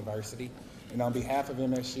State University. And on behalf of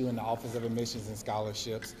MSU and the Office of Admissions and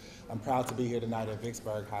Scholarships, I'm proud to be here tonight at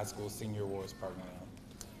Vicksburg High School Senior Awards program.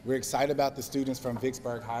 We're excited about the students from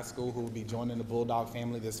Vicksburg High School who will be joining the Bulldog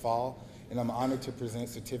family this fall, and I'm honored to present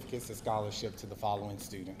certificates of scholarship to the following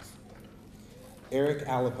students. Eric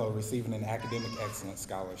Alipo receiving an Academic Excellence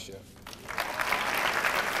Scholarship.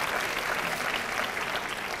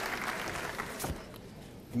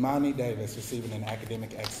 Imani Davis receiving an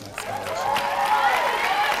Academic Excellence Scholarship.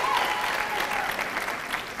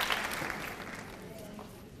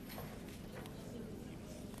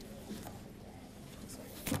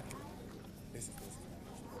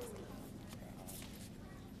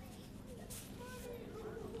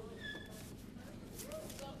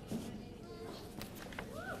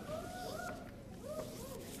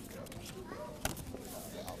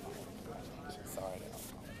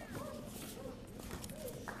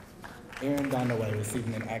 Aaron Donaway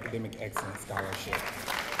receiving an Academic Excellence Scholarship.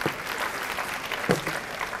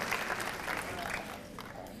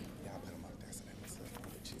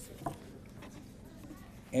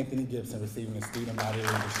 Anthony Gibson receiving a Student Body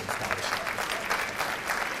Leadership Scholarship.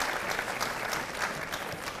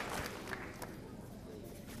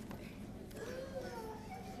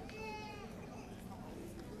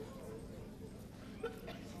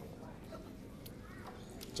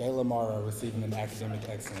 Jayla Morrow receiving an Academic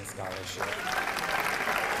Excellence Scholarship.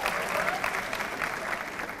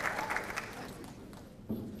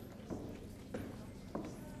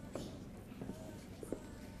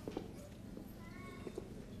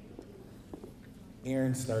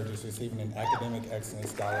 Aaron Sturgis receiving an Academic Excellence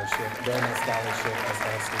Scholarship, Wellness Scholarship, as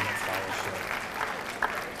well as Student Scholarship.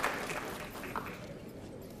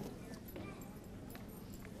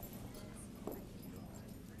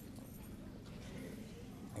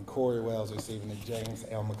 And Corey Wells receiving the James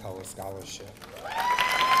L. McCullough Scholarship.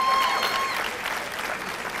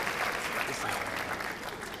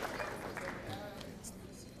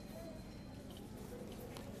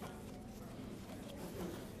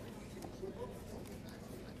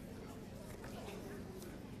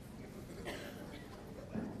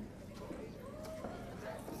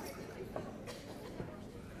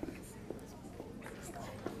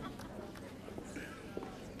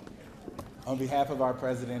 On behalf of our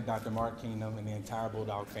president, Dr. Mark Keenum, and the entire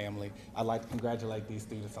Bulldog family, I'd like to congratulate these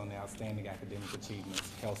students on their outstanding academic achievements.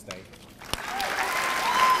 Cal State.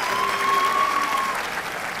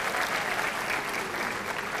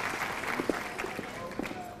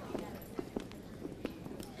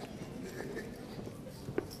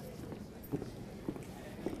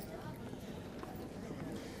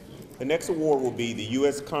 The next award will be the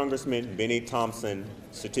U.S. Congressman Benny Thompson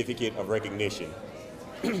Certificate of Recognition.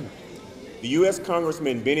 The U.S.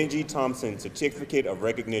 Congressman Benny G. Thompson Certificate of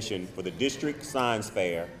Recognition for the District Science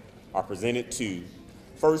Fair are presented to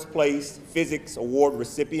first place Physics Award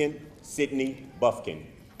recipient Sydney Buffkin.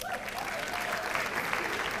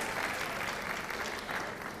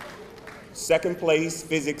 Second place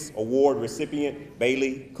Physics Award recipient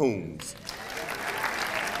Bailey Coombs.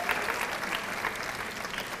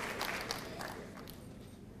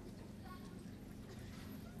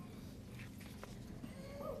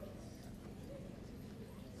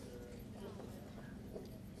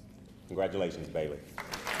 Congratulations, Bailey.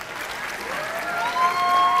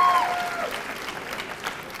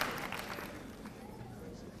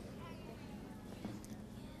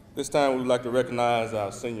 This time, we would like to recognize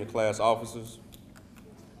our senior class officers.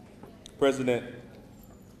 President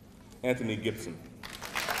Anthony Gibson.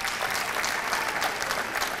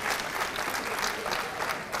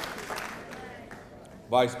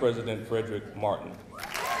 Vice President Frederick Martin.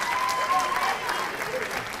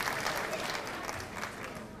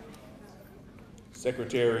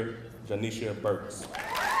 Secretary Janisha Burks.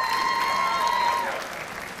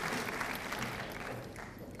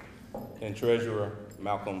 And Treasurer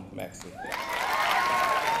Malcolm Maxey.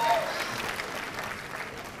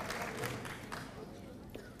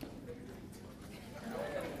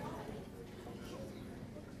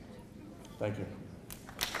 Thank you.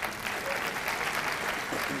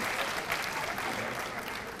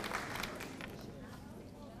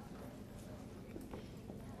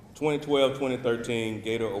 (2012-2013)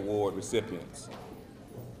 Gator Award recipients: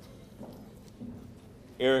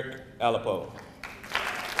 Eric Alipo,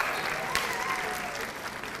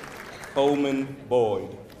 Coleman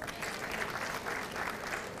Boyd,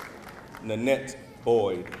 Nanette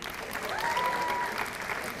Boyd,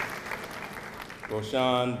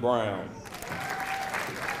 Roshan Brown,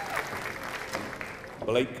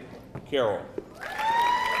 Blake Carroll,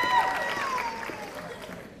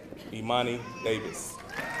 Imani Davis.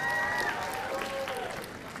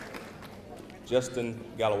 Justin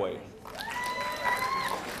Galloway.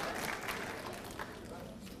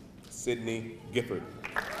 Sydney Gifford.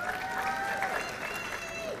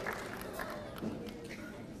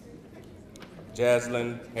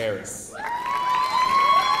 Jaslyn Harris.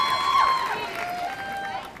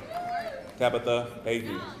 Tabitha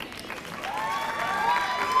Hayden.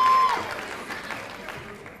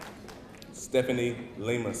 Stephanie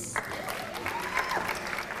Lemus.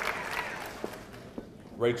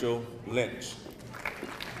 Rachel Lynch.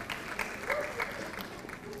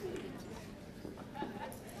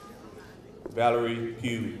 Valerie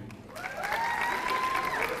Pugh.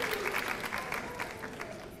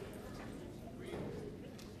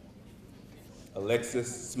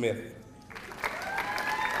 Alexis Smith.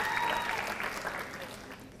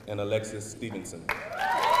 And Alexis Stevenson.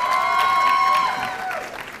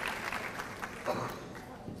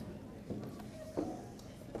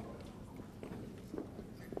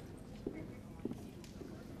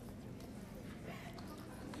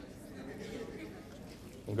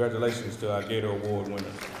 Congratulations to our Gator Award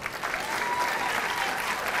winners.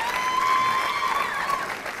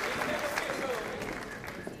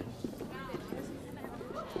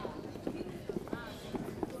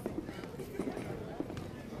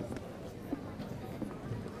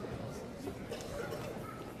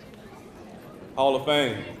 Hall of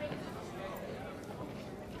Fame.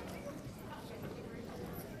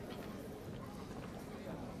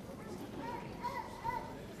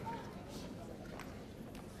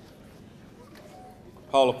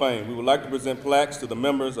 Hall of Fame. We would like to present plaques to the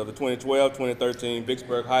members of the 2012-2013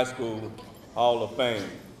 Vicksburg High School Hall of Fame.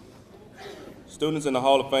 Students in the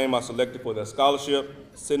Hall of Fame are selected for their scholarship,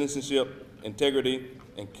 citizenship, integrity,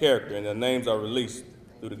 and character, and their names are released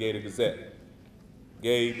through the Gator Gazette.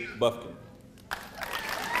 Gabe Buffkin.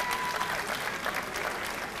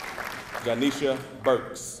 Janisha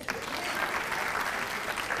Burks.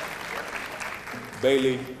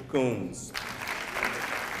 Bailey Coons.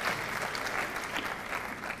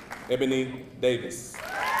 Ebony Davis.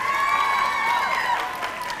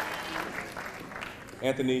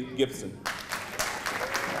 Anthony Gibson.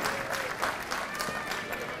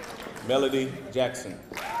 Melody Jackson.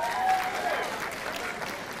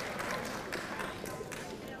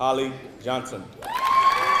 Holly Johnson.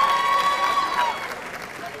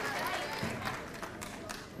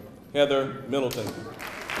 Heather Middleton.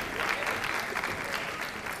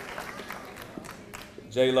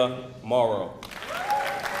 Jayla Morrow.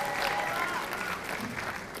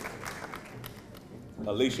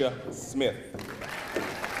 Alicia Smith.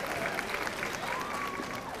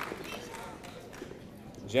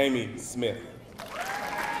 Jamie Smith.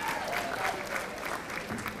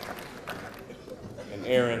 And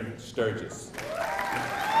Aaron Sturgis.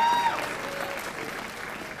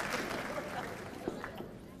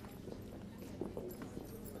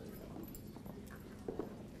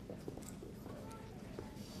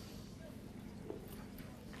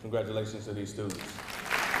 Congratulations to these students.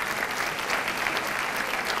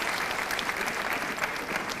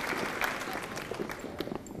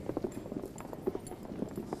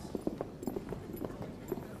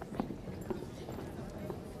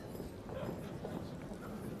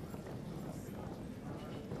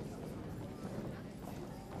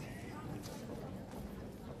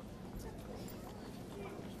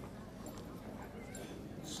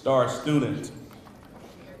 Star student.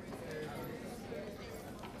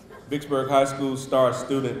 Vicksburg High School star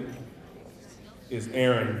student is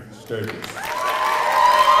Aaron Sturgis.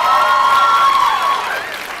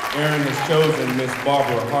 Aaron has chosen Miss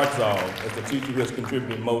Barbara Hartzall as the teacher who has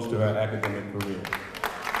contributed most to her academic career.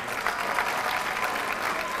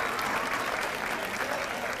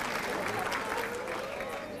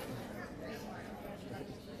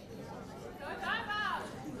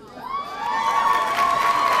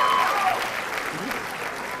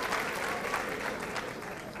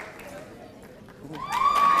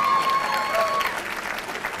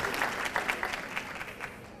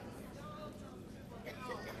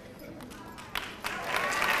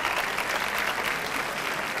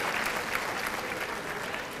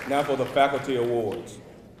 Now for the faculty awards.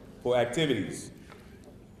 For activities,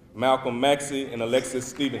 Malcolm Maxey and Alexis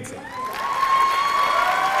Stevenson.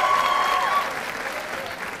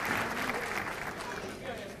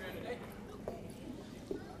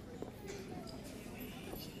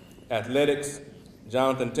 Athletics,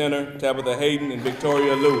 Jonathan Tenner, Tabitha Hayden, and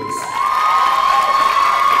Victoria Lewis.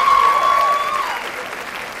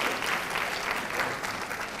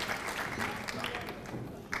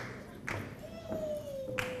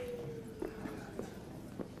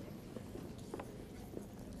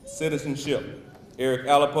 Citizenship, Eric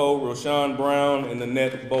Alipo, Roshan Brown, and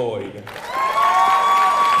Nanette Boyd.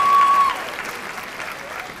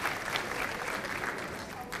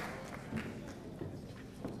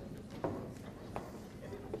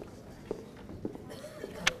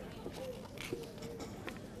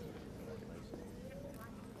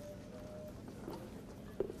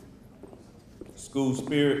 School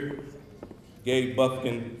Spirit, Gabe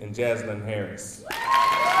Buffkin and Jaslyn Harris.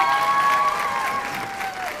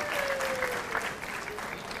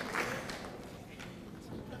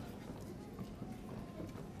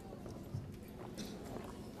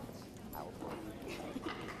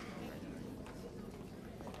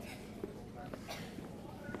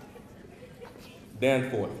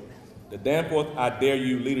 Danforth. The Danforth I Dare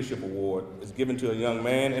You Leadership Award is given to a young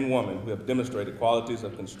man and woman who have demonstrated qualities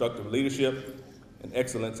of constructive leadership and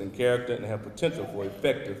excellence in character and have potential for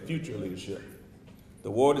effective future leadership. The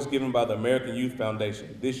award is given by the American Youth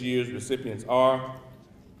Foundation. This year's recipients are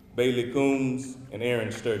Bailey Coombs and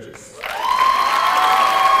Aaron Sturgis.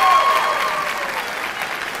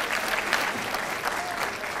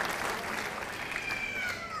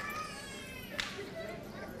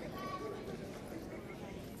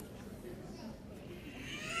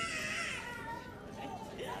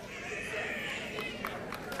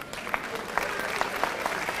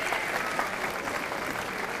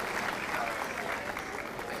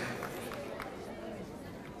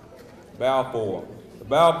 Balfour. The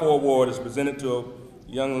Balfour Award is presented to a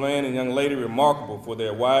young man and young lady remarkable for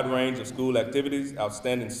their wide range of school activities,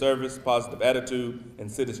 outstanding service, positive attitude,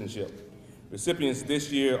 and citizenship. Recipients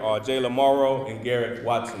this year are Jayla Morrow and Garrett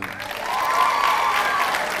Watson.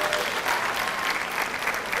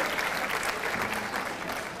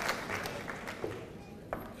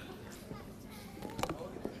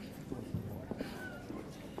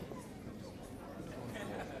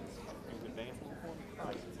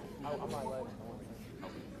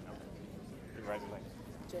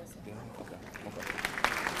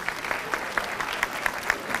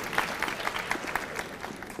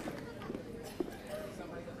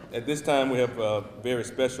 At this time, we have a very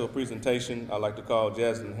special presentation. I'd like to call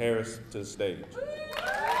Jaslyn Harris to the stage.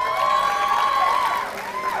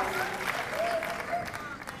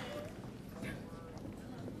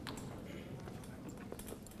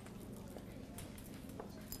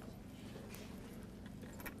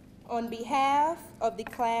 On behalf of the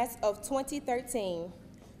class of 2013,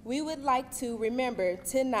 we would like to remember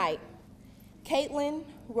tonight Caitlin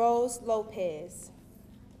Rose Lopez,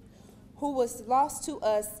 who was lost to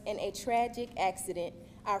us in a tragic accident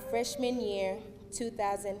our freshman year,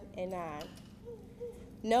 2009.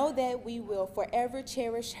 Know that we will forever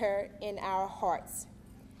cherish her in our hearts.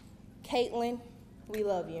 Caitlin, we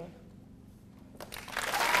love you.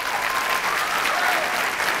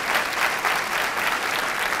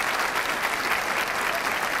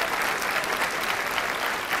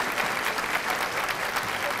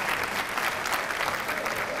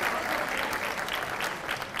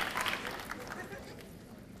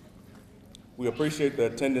 We appreciate the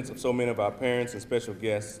attendance of so many of our parents and special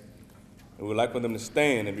guests, and we'd like for them to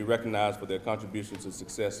stand and be recognized for their contributions to the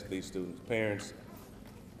success of these students. Parents,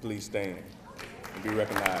 please stand and be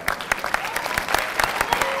recognized.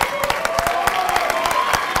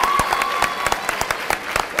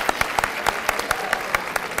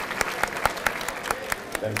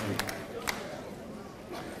 Thank you.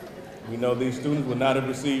 We know these students would not have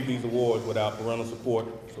received these awards without parental support,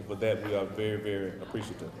 so for that we are very, very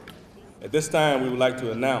appreciative. At this time, we would like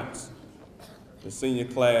to announce the senior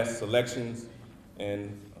class selections,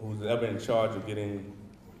 and who's ever in charge of getting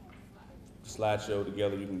the slideshow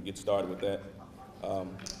together, you can get started with that.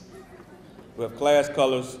 We have class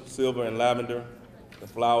colors, silver and lavender. The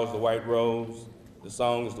flowers, the white rose. The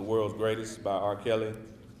song is The World's Greatest by R. Kelly.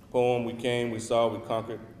 Poem, We Came, We Saw, We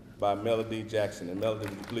Conquered by Melody Jackson. And Melody,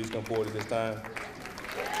 would you please come forward at this time?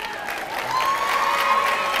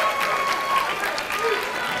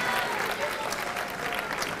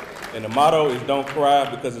 And the motto is don't cry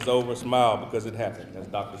because it's over, smile because it happened. That's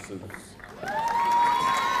Dr. Seuss.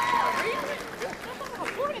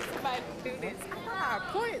 I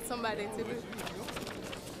appointed somebody to do this.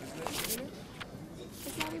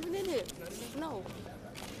 It's not even in here. No.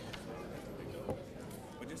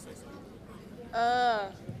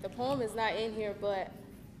 The poem is not in here, but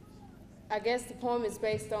I guess the poem is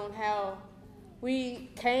based on how we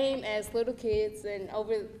came as little kids, and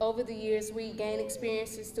over the years we gained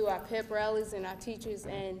experiences through our pep rallies and our teachers,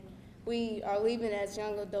 and we are leaving as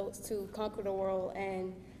young adults to conquer the world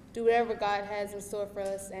and do whatever God has in store for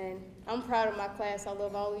us. And I'm proud of my class. I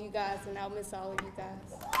love all of you guys, and I'll miss all of you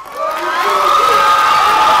guys.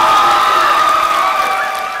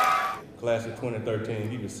 Class of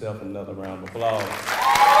 2013, give yourself another round of applause.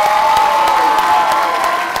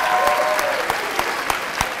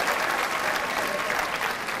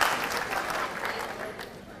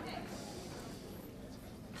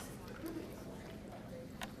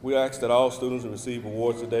 We ask that all students who receive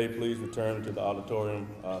awards today please return to the auditorium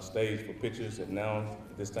stage for pictures, and now,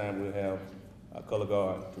 at this time, we'll have our color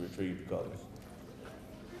guard to retrieve the colors.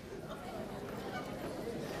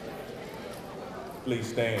 Please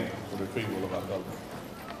stand for the retrieval of our colors.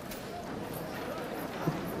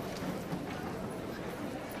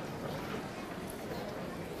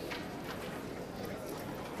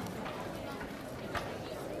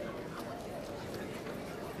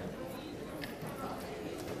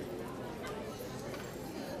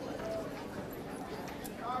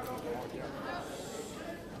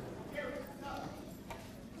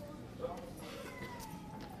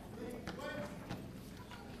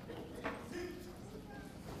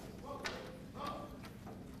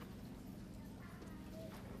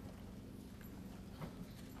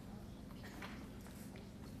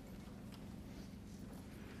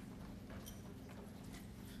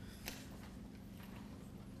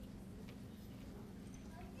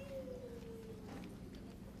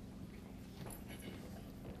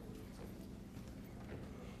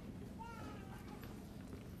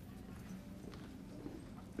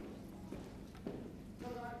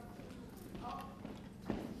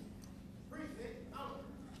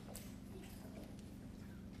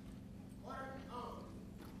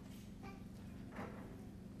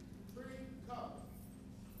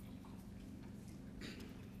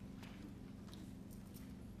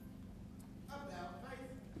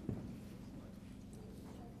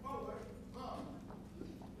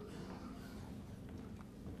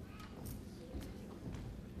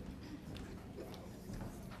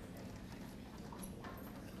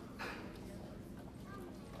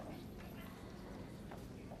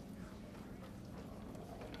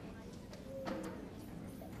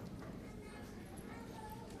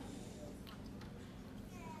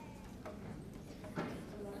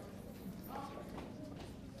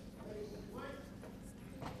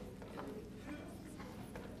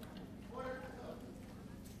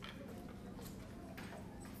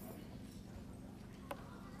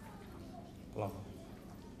 Plum.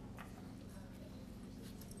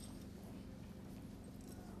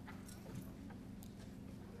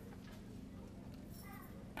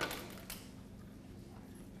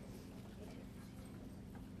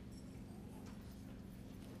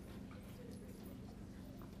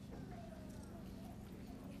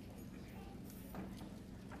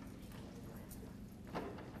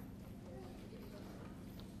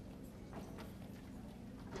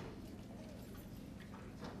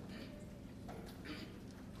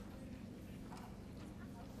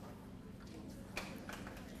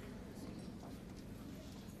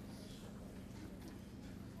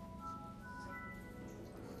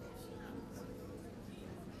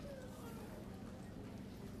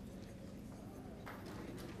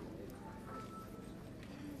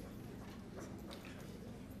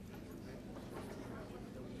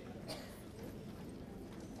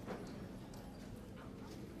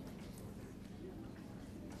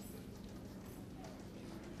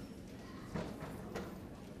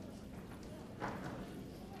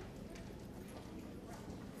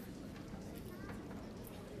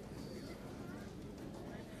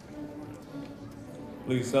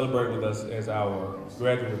 Please celebrate with us as our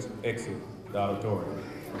graduates exit the auditorium.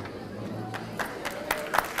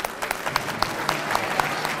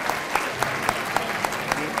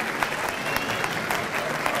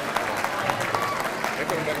 They're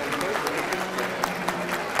coming back on